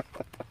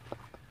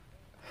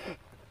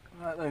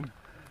 Right then,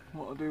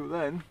 what I'll do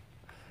then...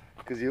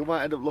 Because you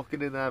might end up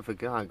looking in there and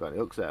thinking, I ain't got any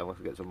hooks there, I want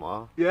to get some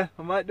more. Yeah,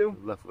 I might do.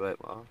 Left, right,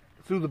 more.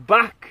 Through the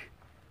back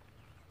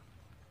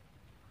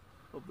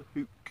of the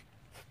hook.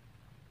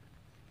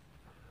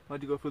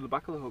 Why'd you go through the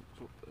back of the hook,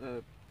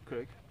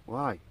 Craig?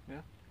 Why?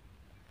 Yeah.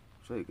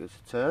 So it gets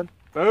a turn.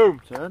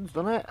 Boom! Turns,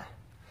 doesn't it?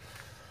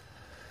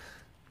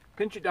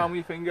 Pinch it down with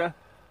your finger.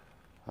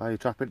 Oh, you're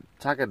trapping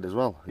tag end as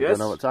well? You Yes.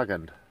 don't know what tag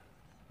end?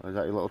 Or is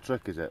that your little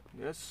trick, is it?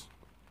 Yes.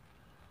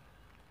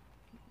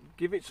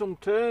 Give it some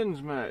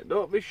turns, mate.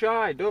 Don't be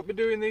shy. Don't be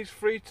doing these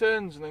 3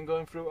 turns and then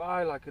going through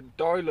eye like a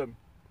doylem.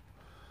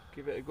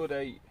 Give it a good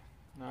 8,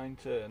 9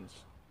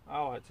 turns. I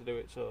like to do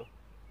it so.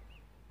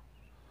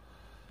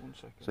 1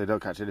 second. So you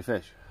don't catch any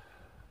fish?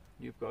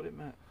 You've got it,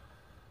 mate.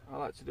 I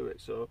like to do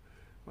it so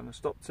when I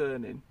stop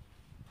turning,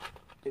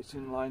 it's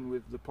in line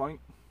with the point.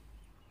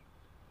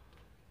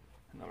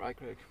 Isn't that right,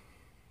 Craig?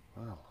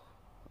 Well,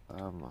 I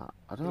You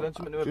learn don't.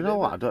 something Do new you every know day,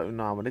 what? mate. I don't even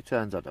know how many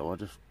turns I do.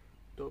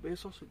 Don't be a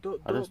sausage.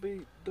 Don't just-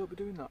 be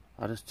doing that.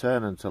 I just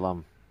turn until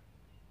I'm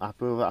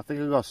happy with it. I think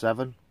I got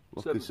 7.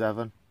 Lucky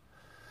 7.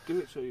 Do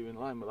it so you're in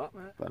line with that,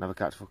 mate. But I never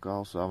catch fuck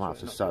all, so I might have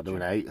to not start doing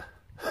catching.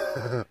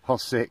 8 or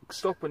 6.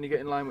 Stop when you get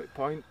in line with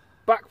point.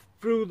 Back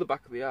through the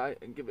back of the eye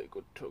and give it a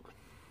good tug.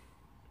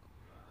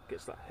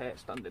 Gets that hair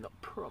standing up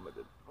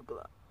prominent. Look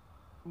at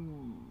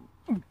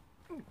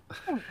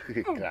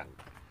that.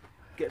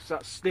 Gets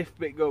that stiff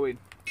bit going.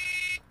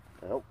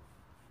 Help.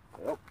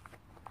 Help.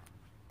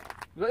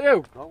 Is that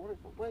you? No,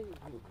 wait,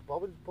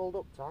 bobbin's pulled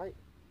up tight.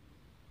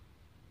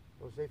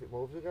 We'll see if it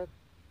moves again.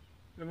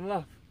 You having a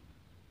laugh?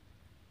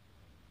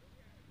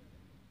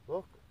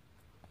 Look.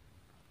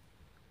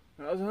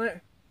 That isn't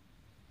it?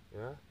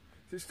 Yeah.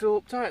 Is it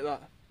still uptight,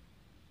 that?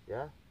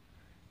 Yeah.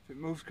 If it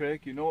moves,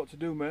 Craig, you know what to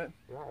do, mate.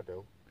 Yeah, I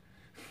do.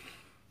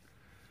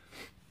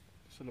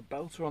 So the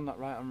belter on that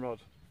right hand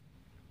rod.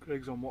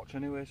 Craig's on watch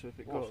anyway, so if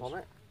it What's goes. on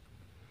it?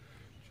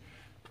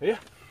 Here.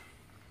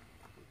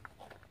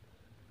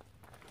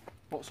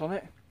 What's on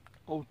it?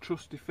 Old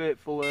trusty,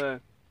 faithful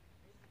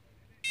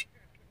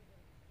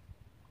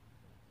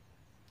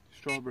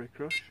strawberry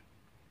crush.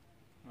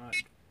 Right,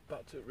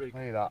 back to it, rig.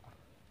 Hey, that.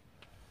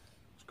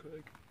 It's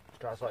Craig.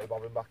 Just try to sort your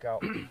bobbin back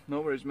out.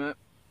 No worries, mate.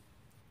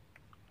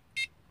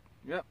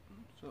 Yep,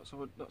 so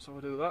that's how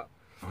I do that.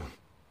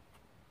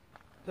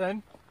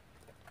 Then,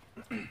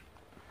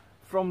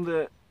 from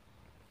the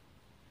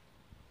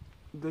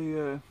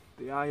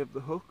eye of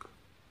the hook,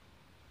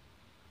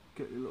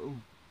 get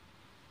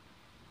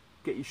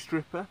your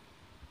stripper.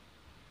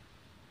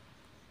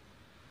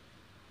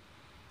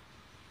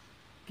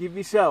 Give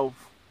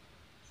yourself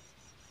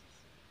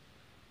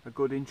a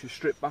good inch of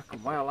strip back,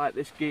 and why I like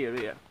this gear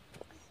here.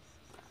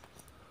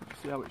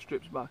 See how it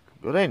strips back.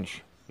 Good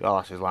inch. Your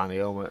lass is lying to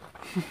you,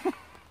 mate.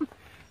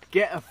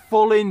 Get a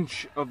full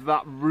inch of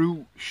that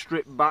root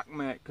strip back,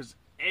 mate, because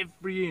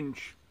every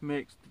inch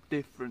makes the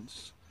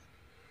difference.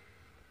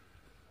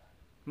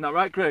 Isn't that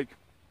right, Craig?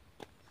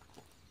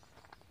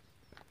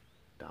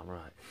 Damn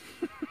right.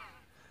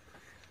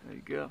 There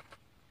you go.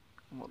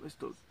 And what this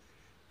does,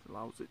 it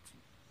allows it to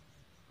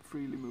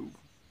freely move.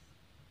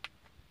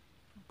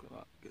 Look at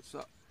that.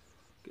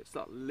 Gets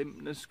that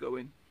limpness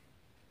going.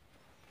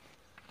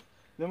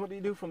 Then what do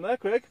you do from there,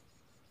 Craig?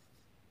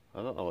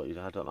 I don't know what you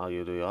do. I don't know how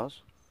you do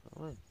yours.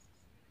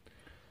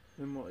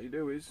 Then what you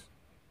do is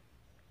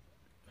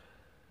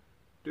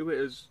do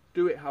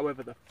it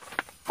however the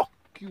fuck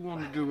you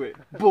want to do it,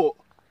 but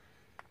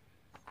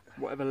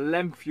whatever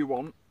length you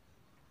want.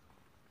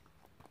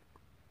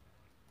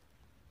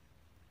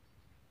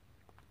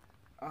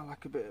 I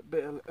like a bit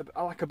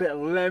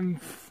of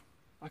length.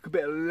 Like a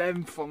bit of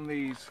length on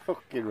these.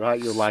 Fucking right,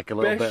 you like a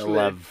little bit of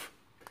length.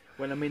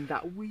 When I'm in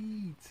that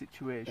weed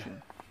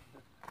situation.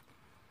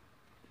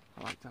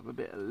 I like to have a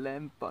bit of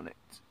length on it.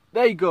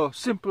 There you go,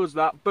 simple as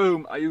that.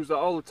 Boom, I use that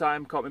all the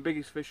time. Caught my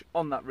biggest fish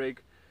on that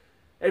rig.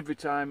 Every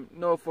time,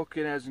 no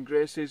fucking airs and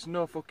graces,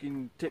 no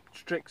fucking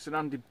tips, tricks and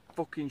handy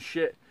fucking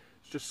shit.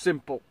 It's just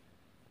simple.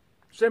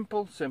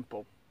 Simple,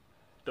 simple.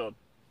 Done.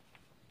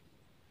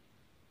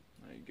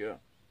 There you go.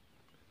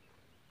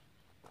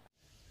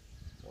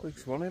 Big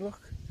Swanee,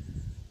 look.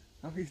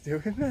 How are you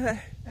doing, mate?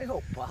 Hey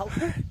up, pal.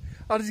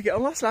 How did you get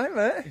on last night,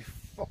 mate?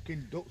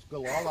 Fucking ducks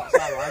galore, that's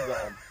how I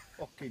got on.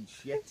 Fucking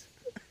shit.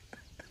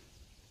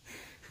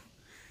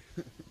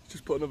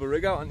 Just put another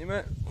rig out, haven't you,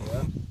 mate?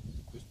 Yeah,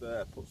 just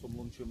put some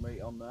luncheon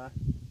meat on there,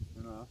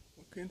 you know.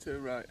 Look into it,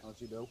 right.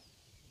 As you do.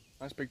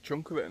 Nice big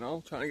chunk of it and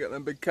all, trying to get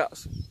them big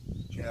cats.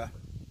 Yeah.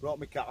 Brought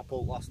me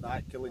catapult last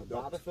night, killing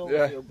ducks.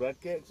 Yeah. Bread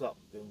cakes up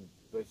in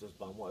Bruce's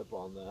ban, what I put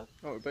on there.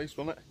 Oh, it's based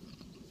on it.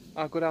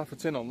 I've got half a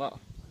tin on that.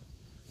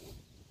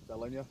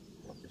 Telling you.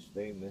 I'll have to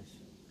steam this.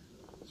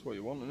 That's what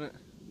you want, isn't it?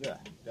 Yeah,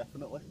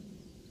 definitely.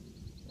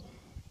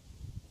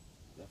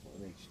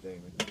 Definitely needs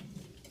steaming.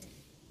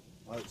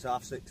 Well, it's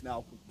 6:30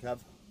 now, Kev.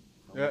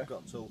 And Yeah. We've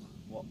got till,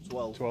 what,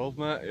 12? 12,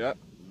 mate, yeah.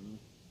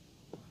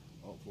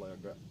 Hopefully I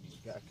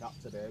get a cat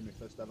today, my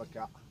first ever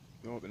cat.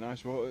 Oh, it'd be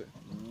nice, won't it?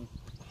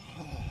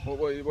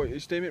 What you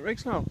steaming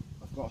rigs now?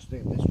 I've got to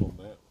steam this one,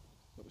 mate.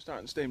 We're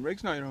starting to steam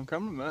rigs now, you're on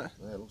camera, mate.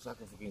 Yeah, it looks like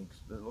a fucking...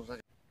 It looks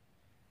like...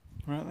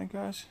 Right then,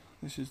 guys,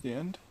 this is the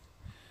end.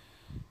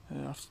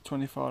 After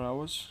 24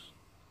 hours,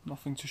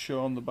 nothing to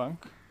show on the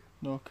bank.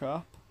 No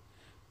carp,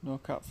 no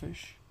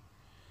catfish.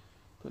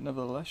 But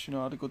nevertheless, you know,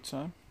 I had a good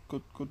time.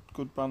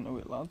 Good banter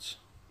with lads.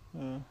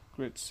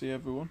 Great to see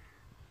everyone.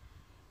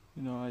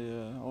 You know,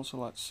 I also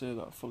like to say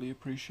that I fully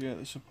appreciate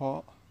the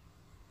support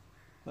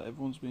that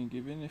everyone's been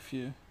giving. If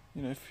you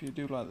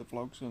do like the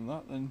vlogs and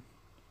that, then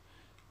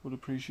would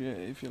appreciate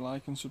it if you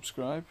like and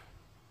subscribe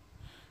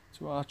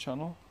to our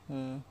channel.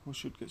 We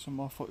should get some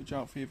more footage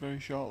out for you very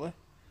shortly.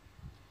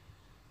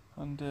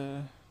 And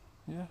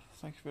yeah,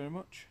 thank you very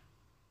much.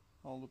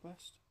 All the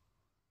best.